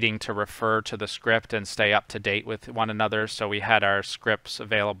needing to refer to the script and stay up to date with one another. So we had our scripts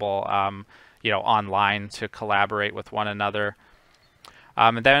available, online to collaborate with one another.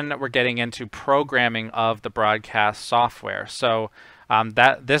 And then we're getting into programming of the broadcast software. So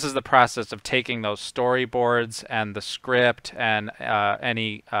this is the process of taking those storyboards and the script and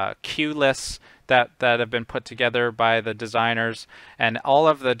any cue lists that have been put together by the designers and all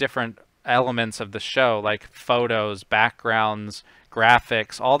of the different elements of the show, like photos, backgrounds,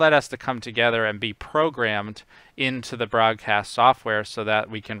 graphics, all that has to come together and be programmed into the broadcast software so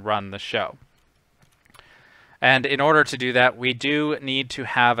that we can run the show. And in order to do that, we do need to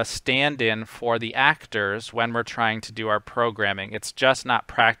have a stand-in for the actors when we're trying to do our programming. It's just not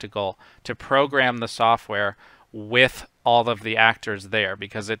practical to program the software with all of the actors there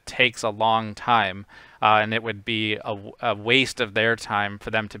because it takes a long time and it would be a waste of their time for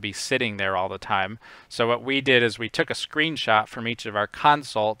them to be sitting there all the time. So what we did is we took a screenshot from each of our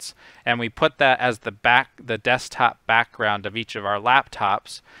consults and we put that as the desktop background of each of our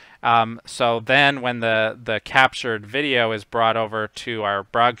laptops. So then when the captured video is brought over to our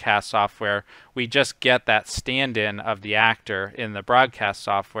broadcast software, we just get that stand-in of the actor in the broadcast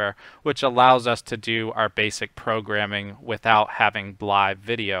software, which allows us to do our basic programming without having live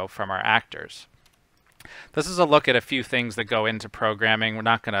video from our actors. This is a look at a few things that go into programming. We're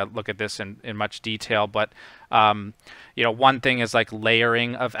not going to look at this in much detail, but one thing is like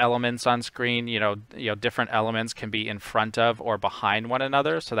layering of elements on screen. Different elements can be in front of or behind one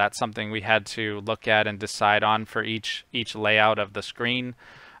another, so that's something we had to look at and decide on for each layout of the screen.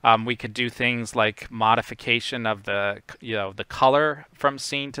 We could do things like modification of the color from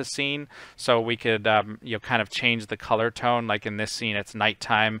scene to scene. So we could kind of change the color tone. Like in this scene, it's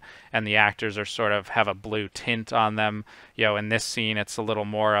nighttime, and the actors are sort of have a blue tint on them. In this scene, it's a little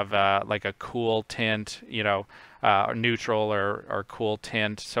more of like a cool tint. Neutral or cool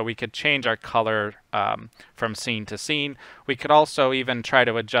tint. So we could change our color from scene to scene. We could also even try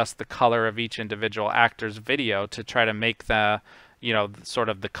to adjust the color of each individual actor's video to try to make the sort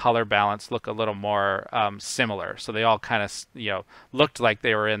of the color balance look a little more similar. So they all kind of, looked like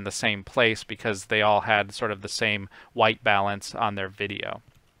they were in the same place because they all had sort of the same white balance on their video.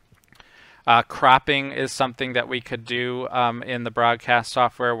 Cropping is something that we could do in the broadcast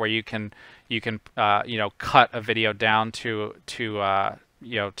software where you can cut a video down to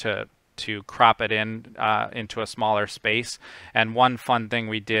crop it into a smaller space. And one fun thing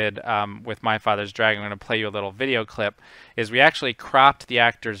we did with My Father's Dragon, I'm going to play you a little video clip, is we actually cropped the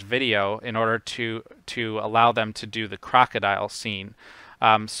actor's video in order to allow them to do the crocodile scene.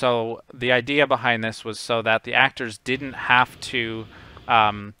 So the idea behind this was so that the actors didn't have to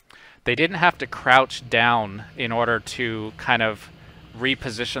crouch down in order to kind of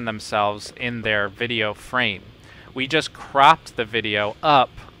reposition themselves in their video frame. We just cropped the video up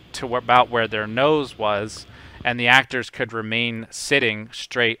to about where their nose was, and the actors could remain sitting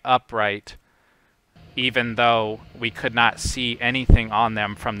straight upright even though we could not see anything on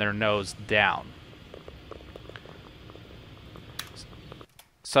them from their nose down.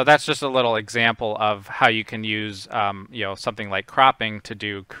 So that's just a little example of how you can use something like cropping to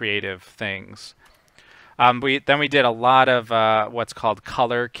do creative things. We did a lot of what's called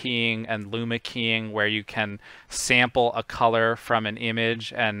color keying and luma keying, where you can sample a color from an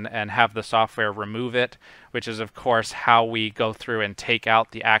image and have the software remove it, which is of course how we go through and take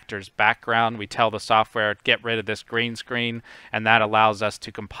out the actor's background. We tell the software, get rid of this green screen, and that allows us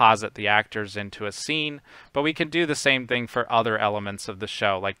to composite the actors into a scene. But we can do the same thing for other elements of the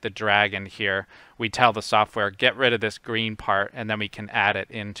show, like the dragon here. We tell the software, get rid of this green part, and then we can add it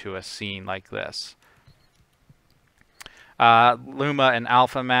into a scene like this. Luma and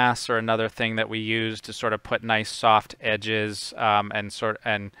alpha mass are another thing that we use to sort of put nice soft edges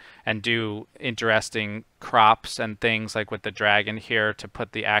and do interesting crops and things, like with the dragon here, to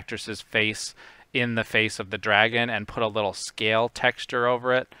put the actress's face in the face of the dragon and put a little scale texture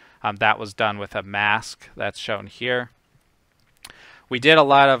over it. That was done with a mask that's shown here. We did a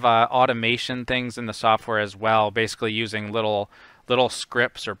lot of automation things in the software as well, basically using little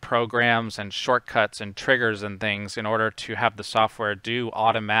scripts or programs and shortcuts and triggers and things in order to have the software do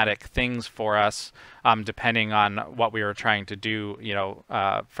automatic things for us, depending on what we were trying to do,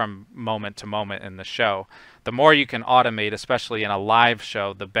 from moment to moment in the show. The more you can automate, especially in a live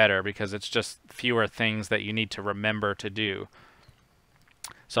show, the better, because it's just fewer things that you need to remember to do.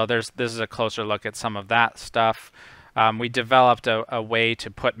 So this is a closer look at some of that stuff. We developed a way to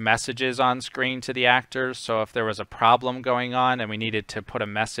put messages on screen to the actors. So if there was a problem going on and we needed to put a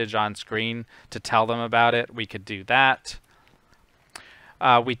message on screen to tell them about it, we could do that.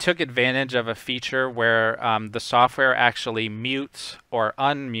 We took advantage of a feature where the software actually mutes or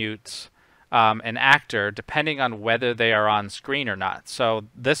unmutes an actor depending on whether they are on screen or not. So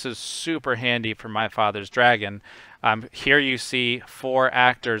this is super handy for My Father's Dragon. Here you see 4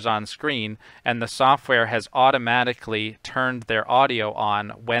 actors on screen, and the software has automatically turned their audio on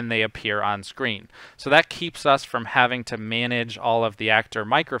when they appear on screen. So that keeps us from having to manage all of the actor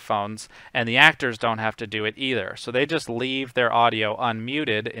microphones, and the actors don't have to do it either. So they just leave their audio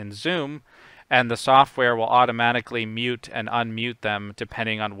unmuted in Zoom, and the software will automatically mute and unmute them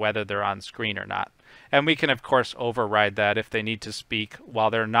depending on whether they're on screen or not. And we can of course override that if they need to speak while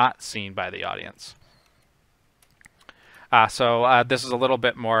they're not seen by the audience. This is a little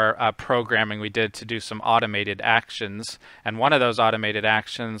bit more programming we did to do some automated actions, and one of those automated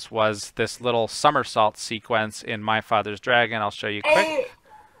actions was this little somersault sequence in My Father's Dragon. I'll show you quick.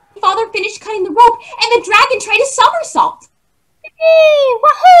 Father finished cutting the rope, and the dragon tried a somersault. Yay!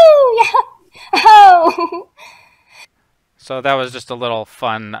 Woohoo! Yeah! Oh! So that was just a little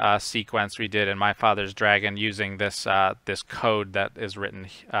fun sequence we did in My Father's Dragon using this this code that is written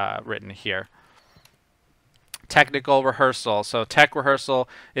here. Technical rehearsal. So tech rehearsal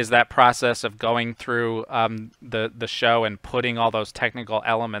is that process of going through the show and putting all those technical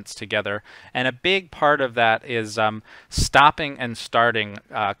elements together. And a big part of that is stopping and starting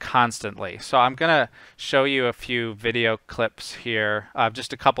constantly. So I'm going to show you a few video clips here,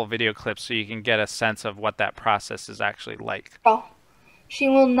 just a couple video clips so you can get a sense of what that process is actually like. She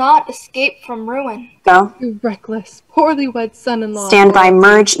will not escape from ruin. Go. You reckless, poorly wed son-in-law. Stand by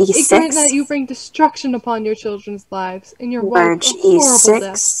merge E6. Ignorant that you bring destruction upon your children's lives, and your merge wife a horrible E6.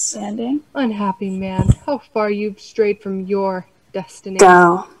 death. Standing. Unhappy man, how far you've strayed from your destiny.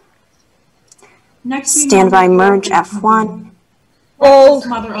 Go. Next, stand by merge F1. Old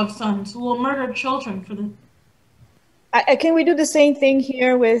mother of sons who will murder children for the. Can we do the same thing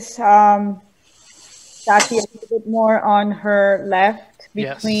here with Jackie a little bit more on her left?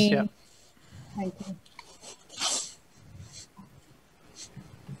 Between, yes, thank you.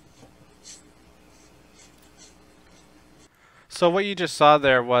 So what you just saw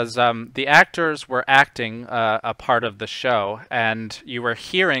there was the actors were acting a part of the show, and you were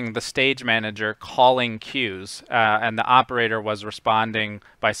hearing the stage manager calling cues, and the operator was responding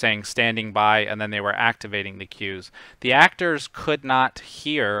by saying standing by, and then they were activating the cues. The actors could not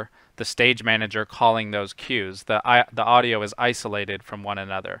hear the stage manager calling those cues. The audio is isolated from one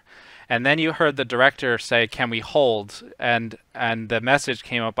another. And then you heard the director say, "Can we hold?" And the message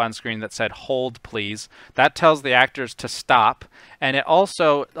came up on screen that said, "Hold, please." That tells the actors to stop, and it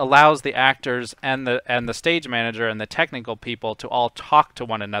also allows the actors and the stage manager and the technical people to all talk to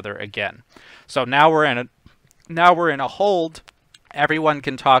one another again. So now we're in a hold. Everyone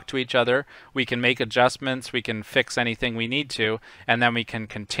can talk to each other. We can make adjustments. We can fix anything we need to, and then we can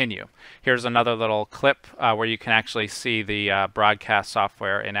continue. Here's another little clip where you can actually see the broadcast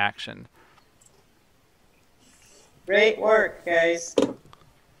software in action. Great work, guys.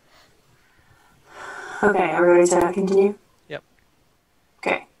 Okay, are we ready to continue? Yep.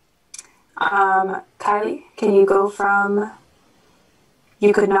 Okay. Kylie, can you go from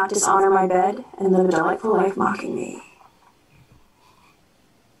 "You could not dishonor my bed and live a delightful life mocking me"?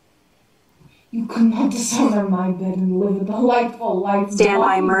 You could not dishonor my bed and live a delightful life.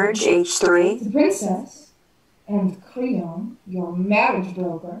 Standby merge H3. The princess and Creon, your marriage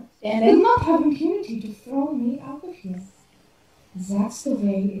broker, and will not have impunity to throw me out of here. That's the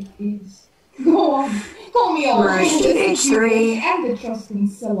way it is. Go on, call me all Merge H3 and the trusting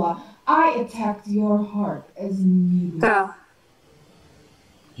Scylla. I attacked your heart as needed. Go.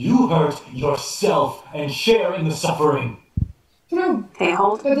 You hurt yourself and share in the suffering. True. Okay,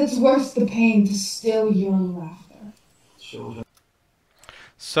 hold. But it's worth the pain to still your laughter.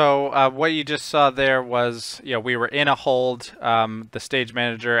 So what you just saw there was, we were in a hold. The stage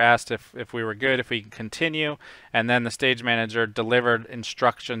manager asked if we were good, if we could continue, and then the stage manager delivered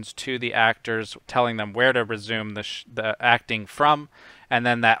instructions to the actors, telling them where to resume the acting from, and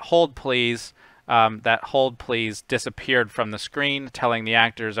then that hold please disappeared from the screen, telling the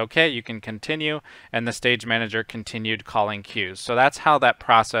actors, okay, you can continue, and the stage manager continued calling cues. So that's how that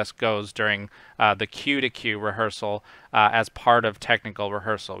process goes during the cue-to-cue rehearsal as part of technical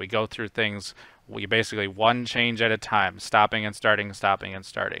rehearsal. We go through things, we basically one change at a time, stopping and starting, stopping and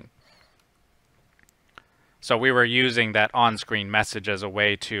starting. So we were using that on-screen message as a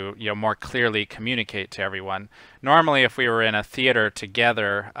way to, more clearly communicate to everyone. Normally, if we were in a theater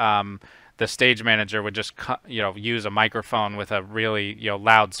together, the stage manager would just, use a microphone with a really,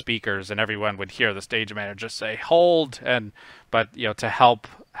 loud speakers, and everyone would hear the stage manager say "hold," but to help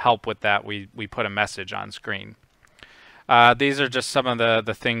with that, we put a message on screen. These are just some of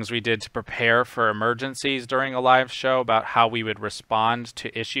the things we did to prepare for emergencies during a live show, about how we would respond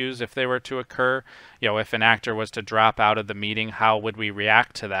to issues if they were to occur. If an actor was to drop out of the meeting, how would we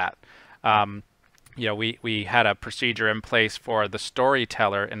react to that? We had a procedure in place for the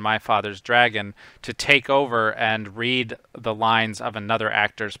storyteller in My Father's Dragon to take over and read the lines of another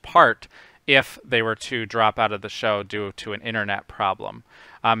actor's part if they were to drop out of the show due to an internet problem.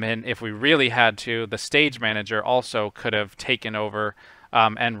 And if we really had to, the stage manager also could have taken over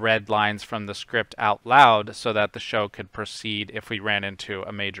and read lines from the script out loud so that the show could proceed if we ran into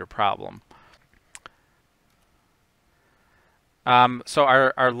a major problem. So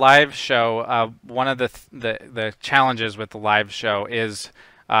our live show, one of the challenges with the live show is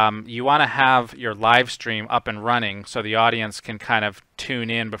you want to have your live stream up and running so the audience can kind of tune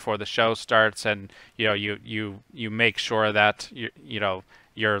in before the show starts, and you make sure that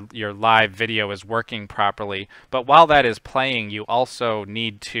your live video is working properly. But while that is playing, you also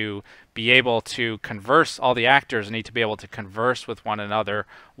need to be able to converse. All the actors need to be able to converse with one another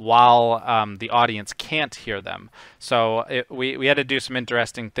while the audience can't hear them. So we had to do some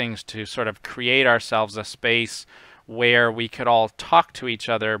interesting things to sort of create ourselves a space where we could all talk to each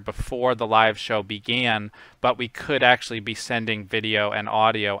other before the live show began, but we could actually be sending video and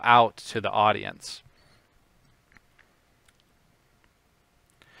audio out to the audience.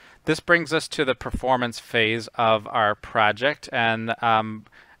 This brings us to the performance phase of our project, and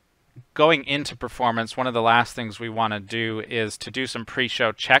going into performance, one of the last things we want to do is to do some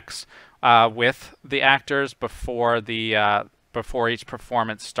pre-show checks with the actors before each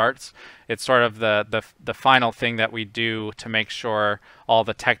performance starts. It's sort of the final thing that we do to make sure all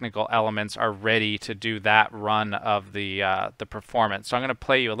the technical elements are ready to do that run of the performance. So I'm going to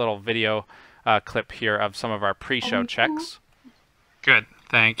play you a little video clip here of some of our pre-show checks. Good,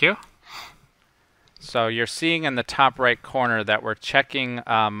 thank you. So you're seeing in the top right corner that we're checking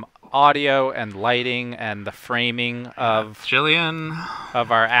audio and lighting and the framing of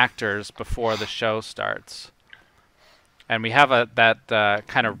of our actors before the show starts. And we have that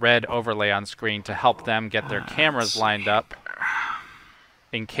kind of red overlay on screen to help them get their cameras lined up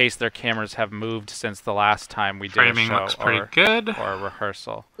in case their cameras have moved since the last time we did Framing a show looks pretty good. Or a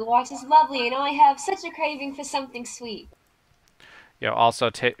rehearsal. The watch is lovely, and I have such a craving for something sweet. Also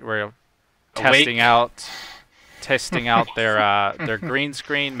we're testing out their green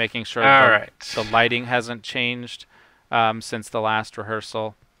screen, making sure the lighting hasn't changed since the last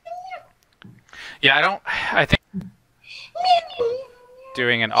rehearsal. Yeah, I think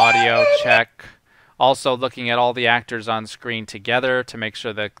doing an audio check. Also looking at all the actors on screen together to make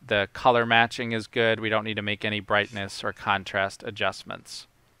sure that the color matching is good. We don't need to make any brightness or contrast adjustments.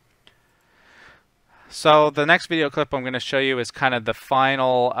 So the next video clip I'm going to show you is kind of the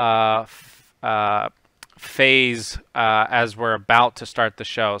final phase as we're about to start the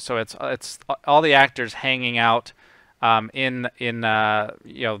show. So it's all the actors hanging out in you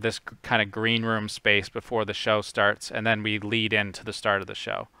know, this kind of green room space before the show starts, and then we lead into the start of the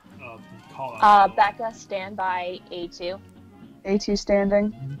show. Becca, stand by A2. A2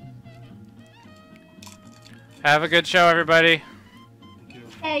 standing. Have a good show, everybody.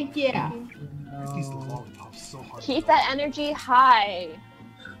 Heck yeah. Keep that energy high.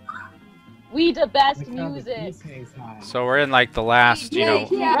 We the best music. So we're in like the last, you know.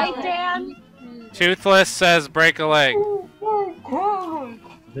 Right, Dan? Toothless says break a leg.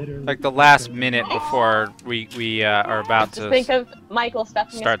 Like the last minute before we are about Just to think of Michael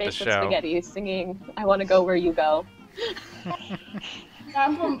stuffing his start the face with show. spaghetti, singing "I Want to Go Where You Go."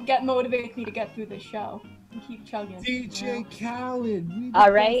 That will motivate me to get through the show and keep chugging. DJ Khaled.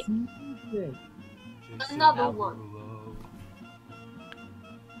 All right. Another one.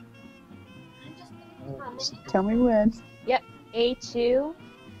 Tell me when. Yep. A2.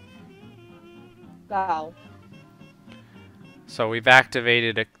 Go. So we've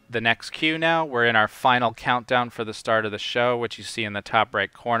activated the next cue now. We're in our final countdown for the start of the show, which you see in the top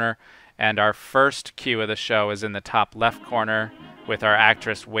right corner. And our first cue of the show is in the top left corner with our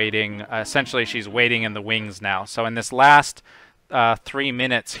actress waiting. Essentially, she's waiting in the wings now. So in this last 3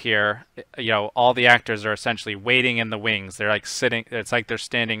 minutes here, you know, all the actors are essentially waiting in the wings. They're like sitting, it's like they're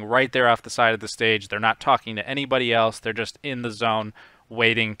standing right there off the side of the stage. They're not talking to anybody else. They're just in the zone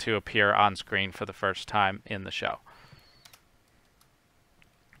waiting to appear on screen for the first time in the show.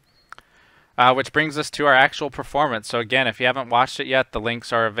 Which brings us to our actual performance. So again, if you haven't watched it yet, the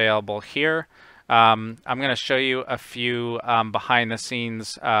links are available here. I'm going to show you a few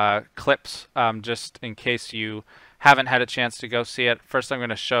behind-the-scenes clips just in case you haven't had a chance to go see it. First, I'm going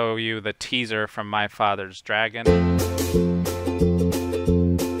to show you the teaser from My Father's Dragon.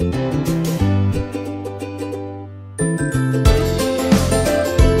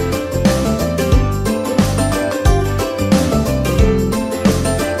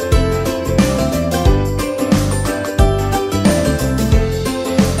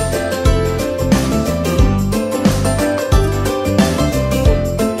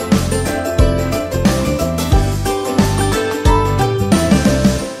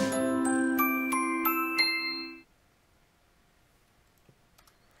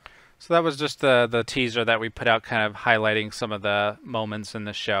 So that was just the teaser that we put out, kind of highlighting some of the moments in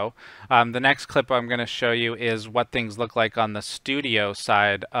the show. The next clip I'm going to show you is what things look like on the studio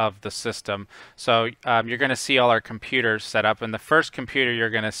side of the system. So you're going to see all our computers set up, and the first computer you're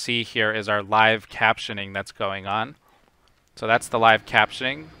going to see here is our live captioning that's going on. So that's the live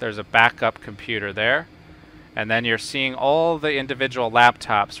captioning. There's a backup computer there. And then you're seeing all the individual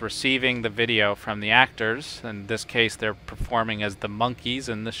laptops receiving the video from the actors. In this case, they're performing as the monkeys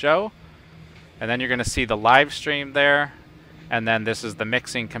in the show. And then you're going to see the live stream there. And then this is the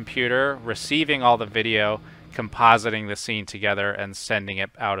mixing computer receiving all the video, compositing the scene together, and sending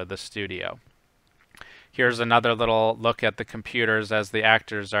it out of the studio. Here's another little look at the computers as the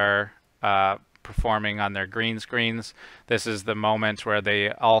actors are performing on their green screens. This is the moment where they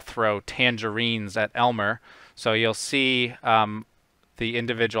all throw tangerines at Elmer. So you'll see the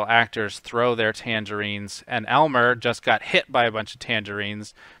individual actors throw their tangerines, and Elmer just got hit by a bunch of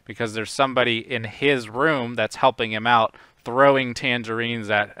tangerines because there's somebody in his room that's helping him out, throwing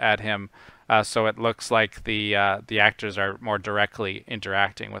tangerines at him. So it looks like the actors are more directly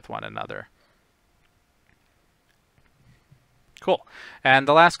interacting with one another. Cool. And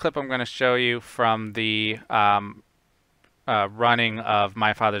the last clip I'm going to show you from the running of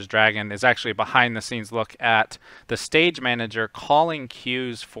My Father's Dragon is actually a behind-the-scenes look at the stage manager calling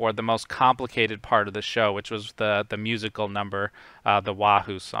cues for the most complicated part of the show, which was the musical number, the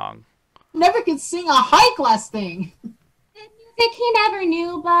Wahoo song. Never could sing a high-class thing. Music he never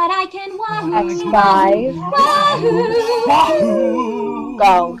knew, but I can wahoo. X5. Wahoo!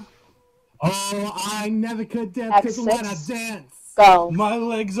 Go. Oh, I never could dance X6. when I dance. Go. My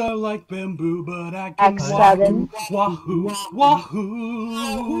legs are like bamboo, but I can X7. wahoo,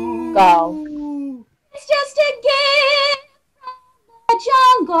 wahoo. Go. It's just a gift from the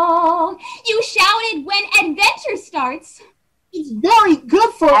jungle. You shouted when adventure starts. It's very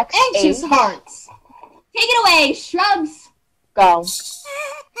good for X8. anxious hearts. Take it away, shrubs. Go.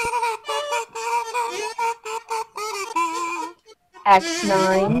 Act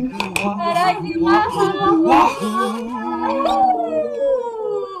 9.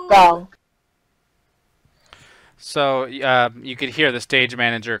 Go. So you could hear the stage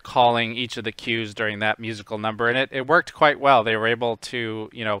manager calling each of the cues during that musical number, and it worked quite well. They were able to,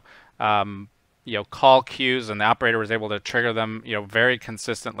 call cues, and the operator was able to trigger them, very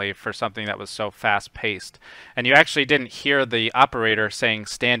consistently for something that was so fast-paced. And you actually didn't hear the operator saying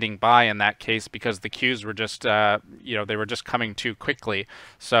 "standing by" in that case because the cues were just, they were just coming too quickly.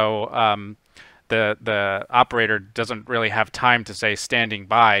 So the operator doesn't really have time to say "standing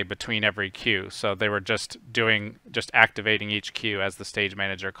by" between every cue. So they were just activating each cue as the stage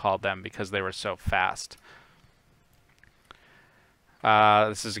manager called them because they were so fast.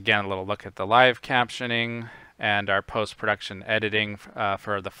 This is again a little look at the live captioning and our post-production editing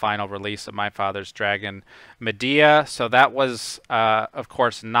for the final release of My Father's Dragon, Medea. So that was, of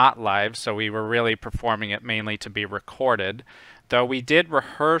course, not live, so we were really performing it mainly to be recorded. Though we did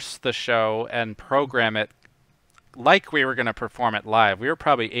rehearse the show and program it like we were going to perform it live. We were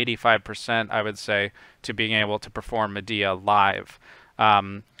probably 85%, I would say, to being able to perform Medea live.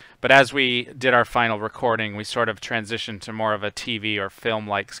 But as we did our final recording, we sort of transitioned to more of a TV or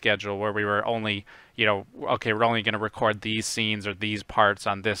film-like schedule where we were only, okay, we're only going to record these scenes or these parts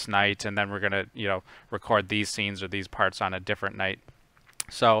on this night, and then we're going to, record these scenes or these parts on a different night.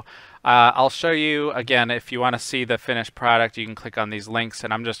 So I'll show you, again, if you want to see the finished product, you can click on these links,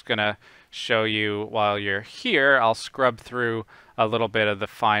 and I'm just going to show you while you're here. I'll scrub through a little bit of the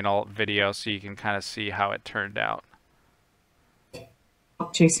final video so you can kind of see how it turned out.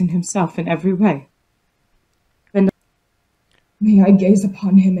 Jason himself in every way. May I gaze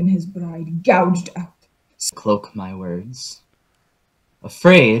upon him and his bride gouged out. Cloak my words.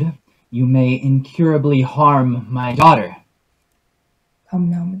 Afraid you may incurably harm my daughter.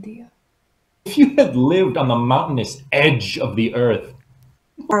 Come now, Medea. If you had lived on the mountainous edge of the earth.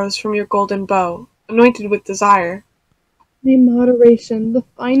 Arrows from your golden bow, anointed with desire. May moderation, the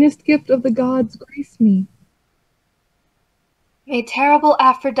finest gift of the gods, grace me. May terrible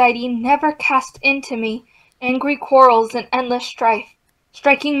Aphrodite never cast into me angry quarrels and endless strife,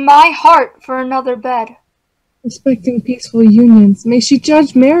 striking my heart for another bed. Respecting peaceful unions, may she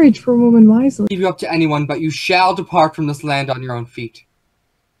judge marriage for woman wisely. Leave you up to anyone, but you shall depart from this land on your own feet.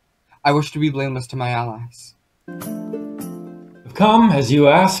 I wish to be blameless to my allies. Come, as you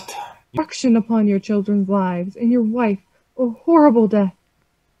asked. Destruction upon your children's lives, and your wife, a horrible death.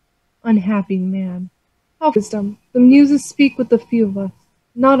 Unhappy man. How wisdom, the muses speak with the few of us,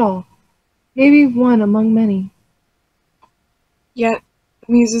 not all, maybe one among many. Yet,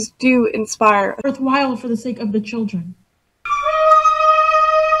 muses do inspire. Worthwhile for the sake of the children.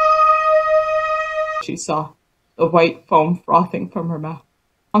 She saw the white foam frothing from her mouth,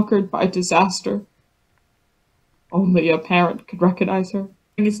 conquered by disaster. Only a parent could recognize her.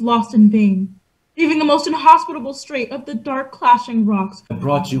 It's lost in vain, leaving the most inhospitable strait of the dark clashing rocks. I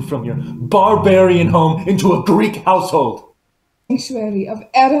brought you from your barbarian home into a Greek household. Sanctuary of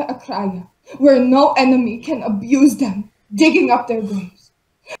Era Akraya, where no enemy can abuse them, digging up their graves.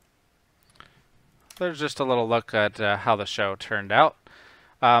 There's just a little look at how the show turned out.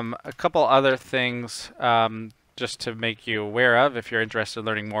 A couple other things just to make you aware of if you're interested in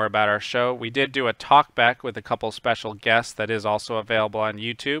learning more about our show. We did do a talkback with a couple special guests that is also available on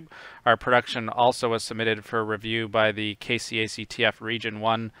YouTube. Our production also was submitted for review by the KCACTF Region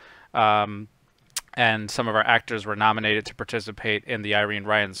 1, and some of our actors were nominated to participate in the Irene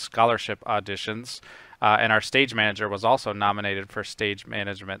Ryan Scholarship auditions. And our stage manager was also nominated for stage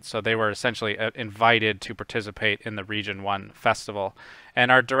management. So they were essentially invited to participate in the Region 1 festival.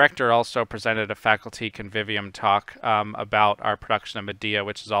 And our director also presented a faculty convivium talk about our production of Medea,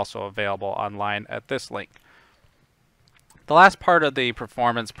 which is also available online at this link. The last part of the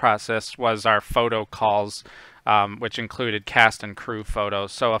performance process was our photo calls, which included cast and crew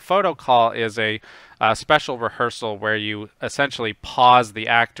photos. So a photo call is a special rehearsal where you essentially pause the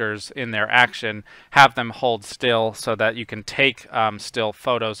actors in their action, have them hold still so that you can take still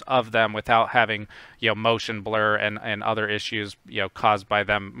photos of them without having motion blur and other issues caused by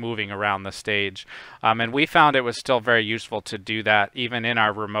them moving around the stage. And we found it was still very useful to do that even in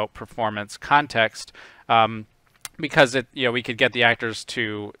our remote performance context. Because we could get the actors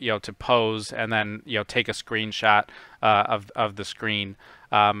to to pose and then take a screenshot of the screen.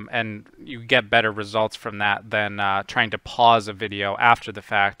 And you get better results from that than trying to pause a video after the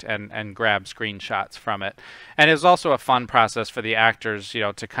fact and grab screenshots from it. And it's also a fun process for the actors, you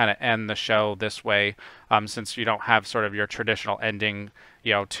know, to kind of end the show this way, since you don't have sort of your traditional ending,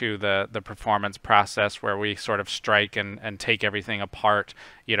 you know, to the performance process where we sort of strike and take everything apart.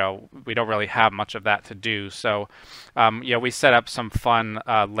 You know, we don't really have much of that to do. So, you know, we set up some fun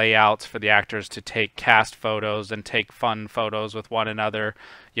layouts for the actors to take cast photos and take fun photos with one another.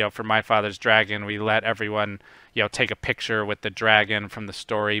 You know, for My Father's Dragon, we let everyone, you know, take a picture with the dragon from the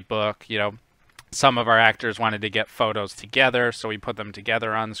storybook. You know, some of our actors wanted to get photos together, so we put them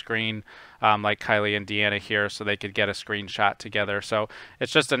together on screen, like Kylie and Deanna here, so they could get a screenshot together. So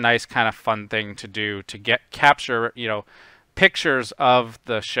it's just a nice kind of fun thing to do to capture, you know, pictures of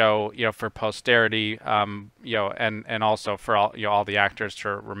the show, you know, for posterity, you know, and also for all, you know, all the actors to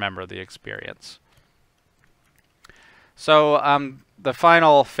remember the experience. So the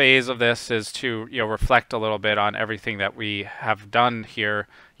final phase of this is to, you know, reflect a little bit on everything that we have done here,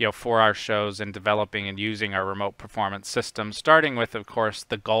 you know, for our shows and developing and using our remote performance system, starting with, of course,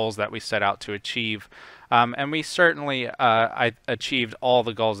 the goals that we set out to achieve. And we certainly I achieved all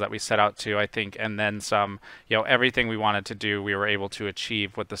the goals that we set out to, I think, and then some. You know, everything we wanted to do, we were able to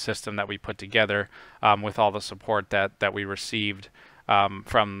achieve with the system that we put together, with all the support that we received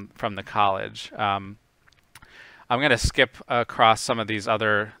from the college. I'm going to skip across some of these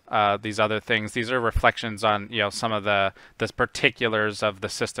other things. These are reflections on, you know, some of the particulars of the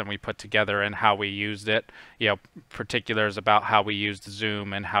system we put together and how we used it. You know, particulars about how we used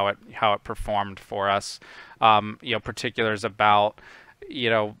Zoom and how it performed for us. You know, particulars about, you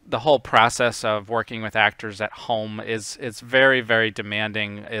know, the whole process of working with actors at home it's very, very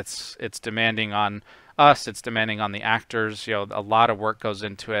demanding. It's demanding on us. It's demanding on the actors. You know, a lot of work goes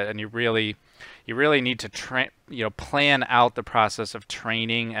into it, and you really need to plan out the process of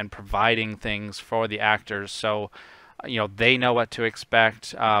training and providing things for the actors, so you know they know what to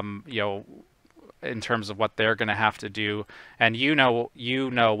expect, you know, in terms of what they're going to have to do, and you know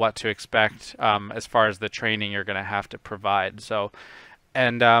what to expect as far as the training you're going to have to provide. So,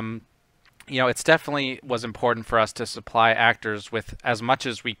 and you know, it's definitely was important for us to supply actors with as much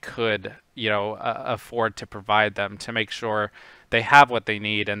as we could, you know, afford to provide them, to make sure they have what they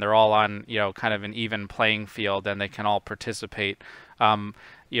need and they're all on, you know, kind of an even playing field and they can all participate. You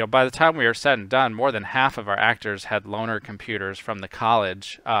know, by the time we were said and done, more than half of our actors had loaner computers from the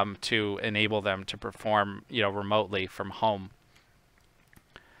college to enable them to perform, you know, remotely from home.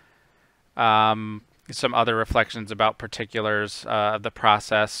 Some other reflections about particulars of the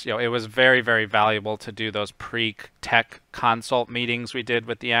process. You know, it was very, very valuable to do those pre-tech consult meetings we did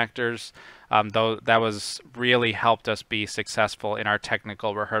with the actors. Though that was really helped us be successful in our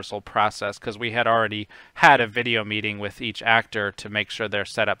technical rehearsal process, because we had already had a video meeting with each actor to make sure their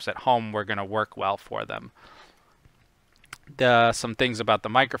setups at home were going to work well for them. Some things about the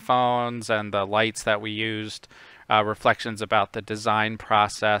microphones and the lights that we used, reflections about the design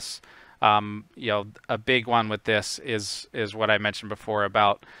process. You know, a big one with this is what I mentioned before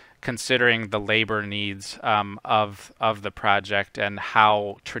about considering the labor needs of the project and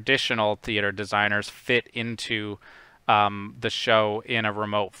how traditional theater designers fit into the show in a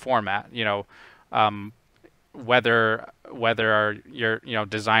remote format. You know, whether your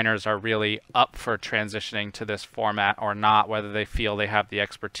designers are really up for transitioning to this format or not, whether they feel they have the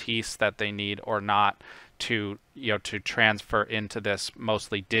expertise that they need or not to transfer into this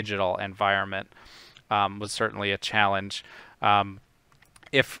mostly digital environment, was certainly a challenge.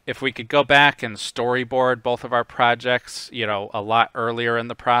 If we could go back and storyboard both of our projects, you know, a lot earlier in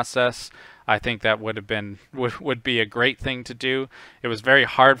the process, I think that would be a great thing to do. It was very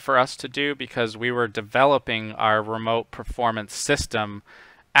hard for us to do because we were developing our remote performance system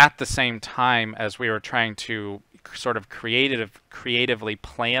at the same time as we were trying to sort of creatively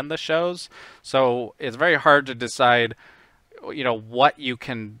plan the shows. So it's very hard to decide, you know, what you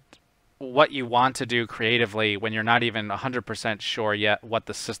want to do creatively when you're not even 100% sure yet what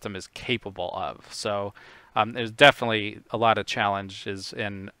the system is capable of. So there's definitely a lot of challenges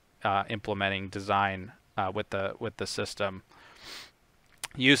in implementing design with the system.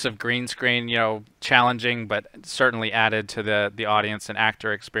 Use of green screen, you know, challenging, but certainly added to the audience and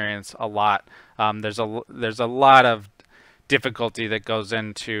actor experience a lot. There's a lot of difficulty that goes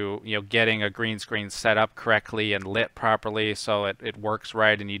into, you know, getting a green screen set up correctly and lit properly so it works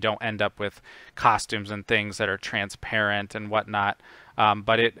right and you don't end up with costumes and things that are transparent and whatnot.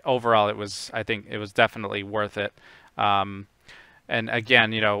 But overall I think it was definitely worth it. And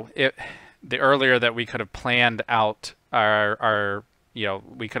again, you know, the earlier that we could have planned out our you know,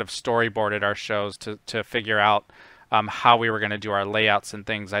 we could have storyboarded our shows to figure out how we were going to do our layouts and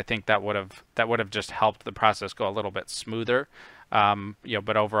things, I think that would have just helped the process go a little bit smoother.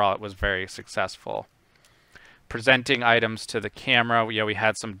 But overall, it was very successful. Presenting items to the camera, we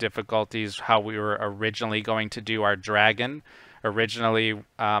had some difficulties how we were originally going to do our dragon. Originally,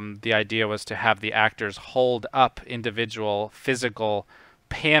 the idea was to have the actors hold up individual physical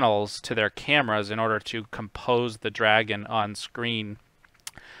panels to their cameras in order to compose the dragon on screen.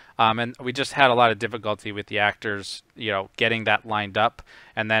 And we just had a lot of difficulty with the actors, getting that lined up,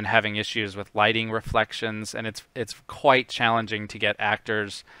 and then having issues with lighting reflections. And it's quite challenging to get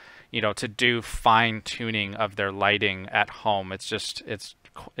actors, to do fine tuning of their lighting at home. It's just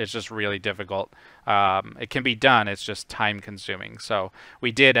really difficult. It can be done. It's just time consuming. So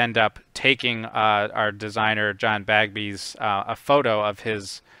we did end up taking our designer John Bagby's a photo of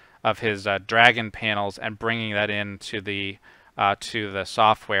his dragon panels and bringing that into the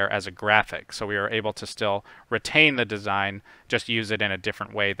software as a graphic. So we were able to still retain the design, just use it in a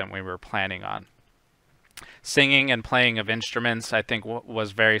different way than we were planning on. Singing and playing of instruments, I think,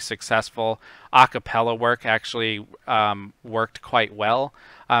 was very successful. A cappella work actually worked quite well.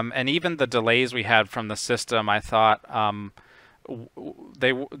 And even the delays we had from the system, I thought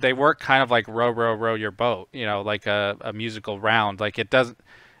they work kind of like row, row, row your boat, like a musical round. Like it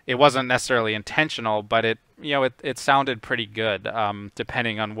wasn't necessarily intentional, but it sounded pretty good,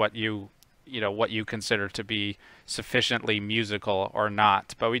 depending on what you consider to be sufficiently musical or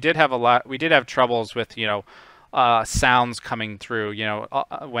not. But we did have troubles with sounds coming through.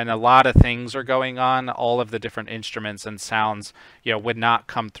 When a lot of things are going on, all of the different instruments and sounds would not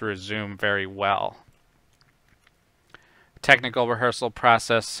come through Zoom very well. Technical rehearsal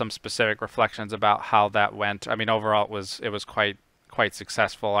process, some specific reflections about how that went. I mean, overall it was quite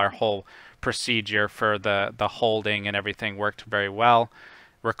successful. Our whole procedure for the holding and everything worked very well.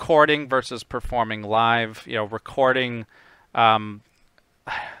 Recording versus performing live. Recording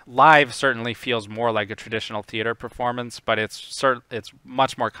live certainly feels more like a traditional theater performance, but it's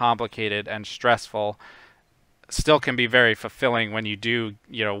much more complicated and stressful. Still can be very fulfilling when you do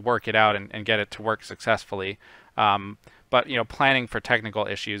work it out and get it to work successfully. But planning for technical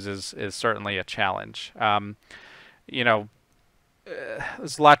issues is certainly a challenge.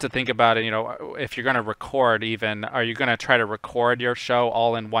 There's a lot to think about. If you're going to record, even, are you going to try to record your show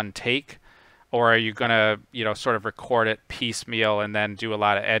all in one take, or are you going to sort of record it piecemeal and then do a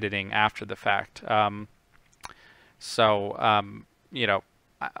lot of editing after the fact?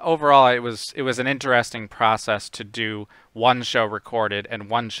 Overall, it was an interesting process to do one show recorded and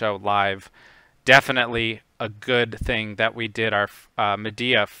one show live. Definitely a good thing that we did our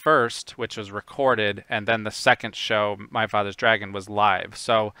Medea first, which was recorded, and then the second show, My Father's Dragon, was live.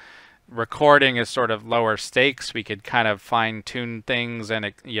 So recording is sort of lower stakes. We could kind of fine-tune things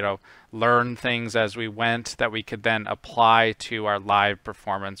and learn things as we went that we could then apply to our live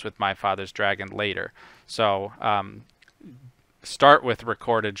performance with My Father's Dragon later. So start with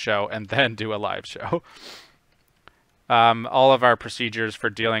recorded show and then do a live show. All of our procedures for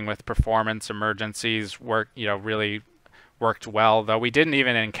dealing with performance emergencies really worked well, though we didn't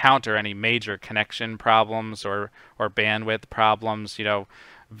even encounter any major connection problems or bandwidth problems.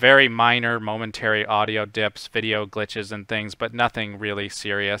 Very minor momentary audio dips, video glitches and things, but nothing really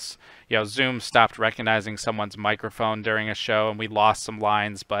serious. Zoom stopped recognizing someone's microphone during a show, and we lost some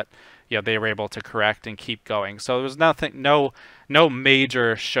lines, but they were able to correct and keep going. So there was no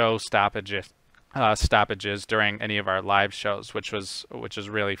major show stoppages during any of our live shows, which is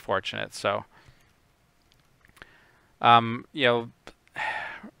really fortunate. So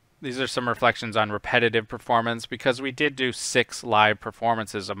these are some reflections on repetitive performance, because we did do 6 live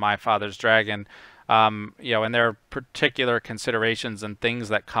performances of My Father's Dragon. And there are particular considerations and things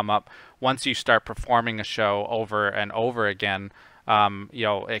that come up once you start performing a show over and over again.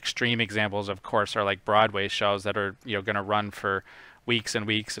 Extreme examples, of course, are like Broadway shows that are going to run for weeks and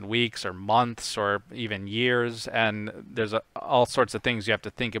weeks and weeks, or months, or even years, and there's all sorts of things you have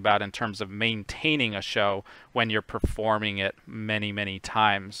to think about in terms of maintaining a show when you're performing it many, many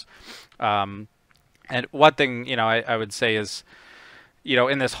times. And one thing I would say is,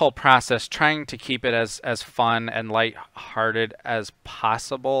 in this whole process, trying to keep it as fun and light-hearted as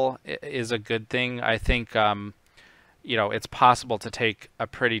possible is a good thing. I think it's possible to take a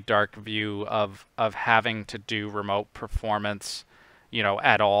pretty dark view of having to do remote performance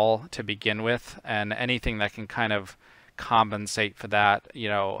at all to begin with, and anything that can kind of compensate for that,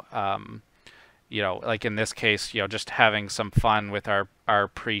 like in this case, just having some fun with our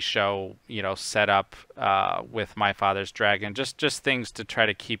pre-show, setup with My Father's Dragon, just things to try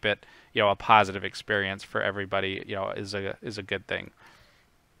to keep it, a positive experience for everybody, is a good thing.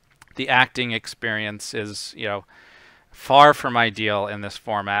 The acting experience is, far from ideal in this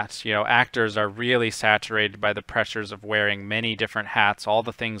format. You know, actors are really saturated by the pressures of wearing many different hats, all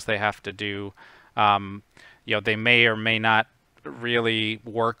the things they have to do. You know, they may or may not really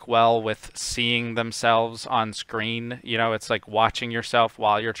work well with seeing themselves on screen. You know, it's like watching yourself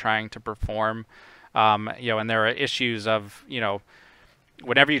while you're trying to perform. You know, and there are issues of, you know,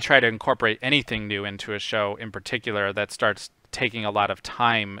 whenever you try to incorporate anything new into a show in particular that starts taking a lot of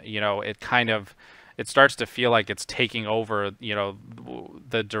time, you know, it starts to feel like it's taking over, you know,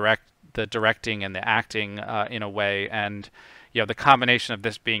 the directing and the acting in a way. And, you know, the combination of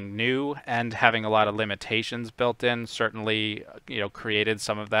this being new and having a lot of limitations built in certainly, you know, created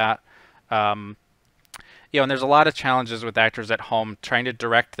some of that. You know, and there's a lot of challenges with actors at home trying to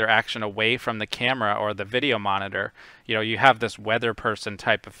direct their action away from the camera or the video monitor. You know, you have this weather person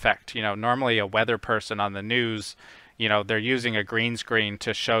type effect. You know, normally a weather person on the news, you know, they're using a green screen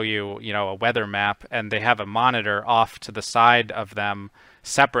to show you, you know, a weather map, and they have a monitor off to the side of them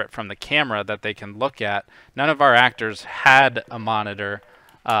separate from the camera that they can look at. None of our actors had a monitor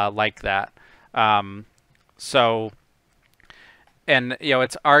like that. And, you know,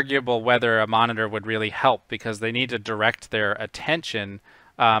 it's arguable whether a monitor would really help because they need to direct their attention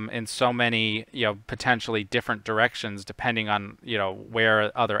in so many, you know, potentially different directions depending on, you know,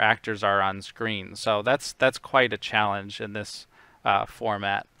 where other actors are on screen. So that's quite a challenge in this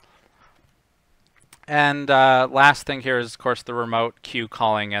format. And last thing here is, of course, the remote cue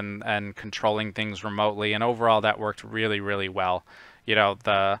calling and controlling things remotely. And overall, that worked really, really well. You know,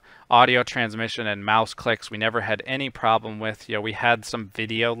 the audio transmission and mouse clicks we never had any problem with. You know, we had some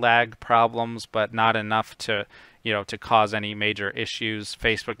video lag problems, but not enough to, you know, to cause any major issues.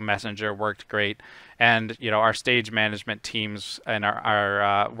 Facebook Messenger worked great, and, you know, our stage management teams and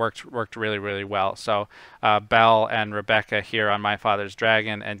our worked really, really well. So Belle and Rebecca here on My Father's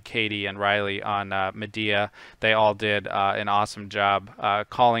Dragon, and Katie and Riley on Medea, they all did an awesome job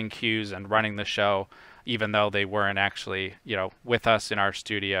calling cues and running the show, even though they weren't actually, you know, with us in our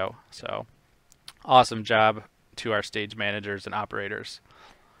studio. So awesome job to our stage managers and operators.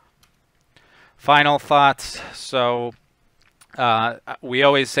 Final thoughts. So we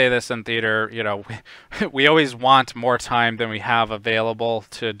always say this in theater, you know, we always want more time than we have available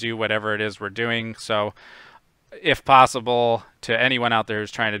to do whatever it is we're doing. So if possible, to anyone out there who's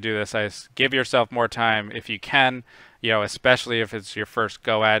trying to do this, I give yourself more time if you can. You know, especially if it's your first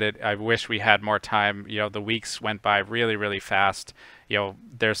go at it. I wish we had more time. You know, the weeks went by really, really fast. You know,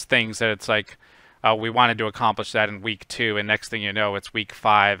 there's things that it's like, we wanted to accomplish that in week 2, and next thing you know, it's week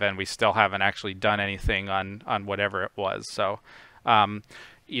 5, and we still haven't actually done anything on whatever it was. So,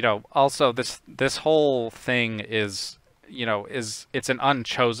 you know, also this whole thing is, you know, it's an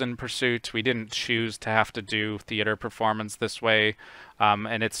unchosen pursuit. We didn't choose to have to do theater performance this way,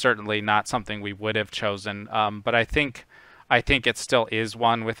 and it's certainly not something we would have chosen. But I think it still is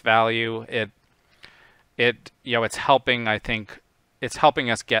one with value. You know, it's helping. I think it's helping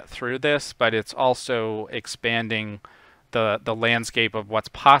us get through this, but it's also expanding the landscape of what's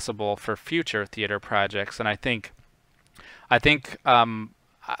possible for future theater projects. And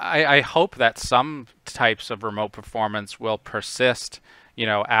I hope that some types of remote performance will persist, you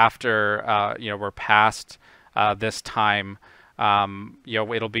know, after, you know, we're past this time. You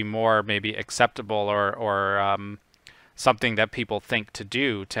know, it'll be more maybe acceptable or something that people think to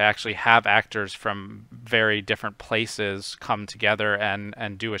do, to actually have actors from very different places come together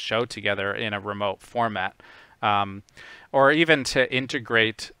and do a show together in a remote format. Or even to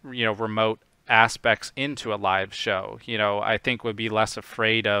integrate, you know, remote aspects into a live show. You know, I think would be less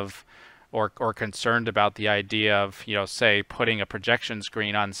afraid of or concerned about the idea of, you know, say putting a projection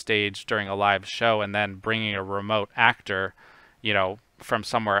screen on stage during a live show and then bringing a remote actor, you know, from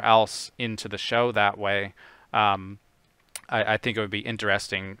somewhere else into the show that way. I think it would be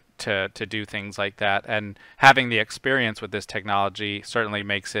interesting to do things like that, and having the experience with this technology certainly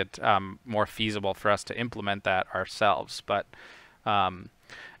makes it more feasible for us to implement that ourselves. But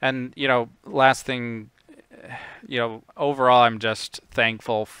and, you know, last thing, you know, overall, I'm just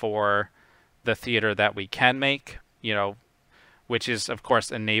thankful for the theater that we can make, you know, which is, of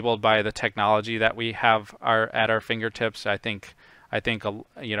course, enabled by the technology that we have at our fingertips. I think,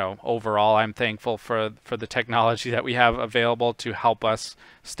 you know, overall, I'm thankful for the technology that we have available to help us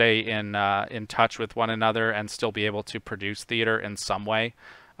stay in touch with one another and still be able to produce theater in some way.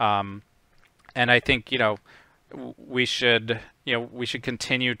 And I think, you know, we should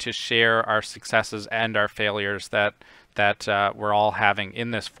continue to share our successes and our failures that we're all having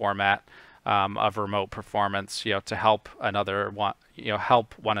in this format of remote performance, you know, to help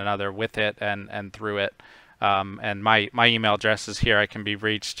help one another with it and through it. And my email address is here. I can be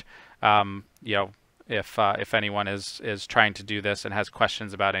reached, you know, if anyone is trying to do this and has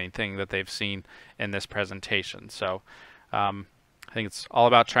questions about anything that they've seen in this presentation. So I think it's all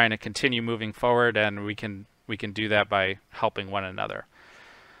about trying to continue moving forward, and we can do that by helping one another.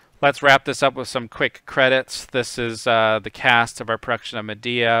 Let's wrap this up with some quick credits. This is the cast of our production of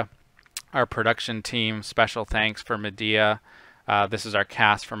Medea, our production team. Special thanks for Medea. This is our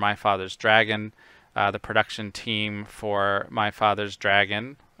cast for My Father's Dragon, the production team for My Father's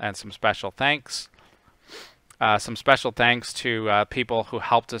Dragon, and some special thanks. Some special thanks to people who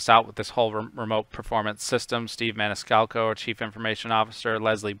helped us out with this whole remote performance system. Steve Maniscalco, our Chief Information Officer.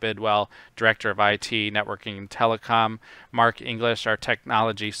 Leslie Bidwell, Director of IT, Networking and Telecom. Mark English, our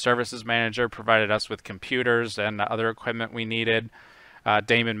Technology Services Manager, provided us with computers and other equipment we needed.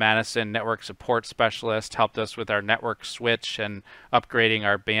 Damon Madison, Network Support Specialist, helped us with our network switch and upgrading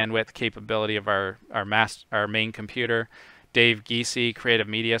our bandwidth capability of our main computer. Dave Giese, Creative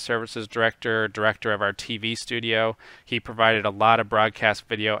Media Services Director, Director of our TV studio. He provided a lot of broadcast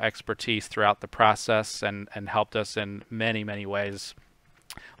video expertise throughout the process and helped us in many, many ways.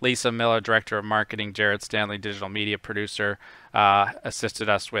 Lisa Miller, Director of Marketing. Jared Stanley, Digital Media Producer, assisted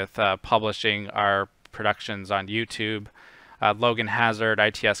us with publishing our productions on YouTube. Logan Hazard,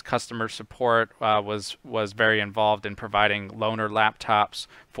 ITS Customer Support, was very involved in providing loaner laptops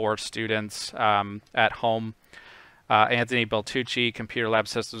for students at home. Anthony Beltucci, Computer Lab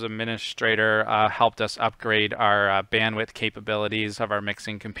Systems Administrator, helped us upgrade our bandwidth capabilities of our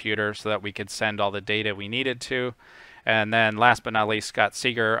mixing computer so that we could send all the data we needed to. And then last but not least, Scott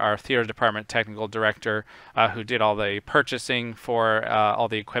Seeger, our Theater Department Technical Director, who did all the purchasing for all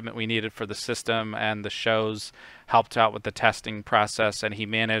the equipment we needed for the system and the shows, helped out with the testing process, and he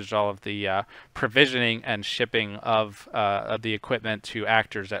managed all of the provisioning and shipping of the equipment to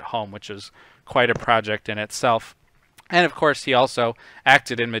actors at home, which is quite a project in itself. And of course, he also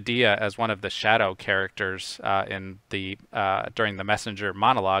acted in Medea as one of the shadow characters in the during the messenger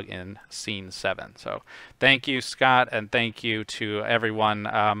monologue in Scene 7. So thank you, Scott, and thank you to everyone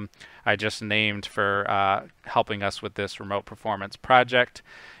I just named for helping us with this remote performance project.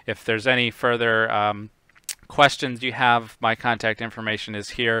 If there's any further questions you have, my contact information is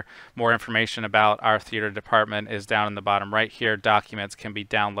here. More information about our theater department is down in the bottom right here. Documents can be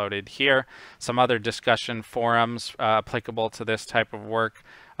downloaded here. Some other discussion forums applicable to this type of work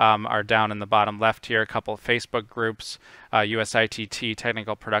are down in the bottom left here. A couple of Facebook groups. USITT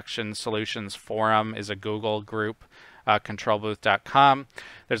Technical Production Solutions Forum is a Google group. Controlbooth.com.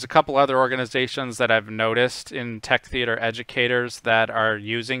 There's a couple other organizations that I've noticed in tech theater educators that are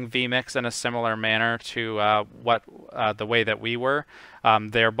using vMix in a similar manner to the way that we were.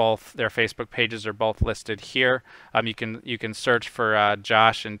 Their Facebook pages are both listed here. You can search for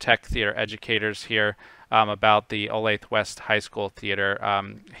Josh and Tech Theater Educators here about the Olathe West High School Theater.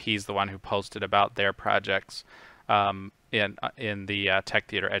 He's the one who posted about their projects in the Tech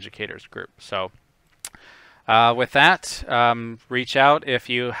Theater Educators group. So. With that, reach out if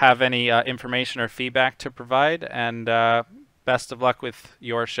you have any information or feedback to provide, and best of luck with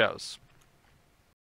your shows.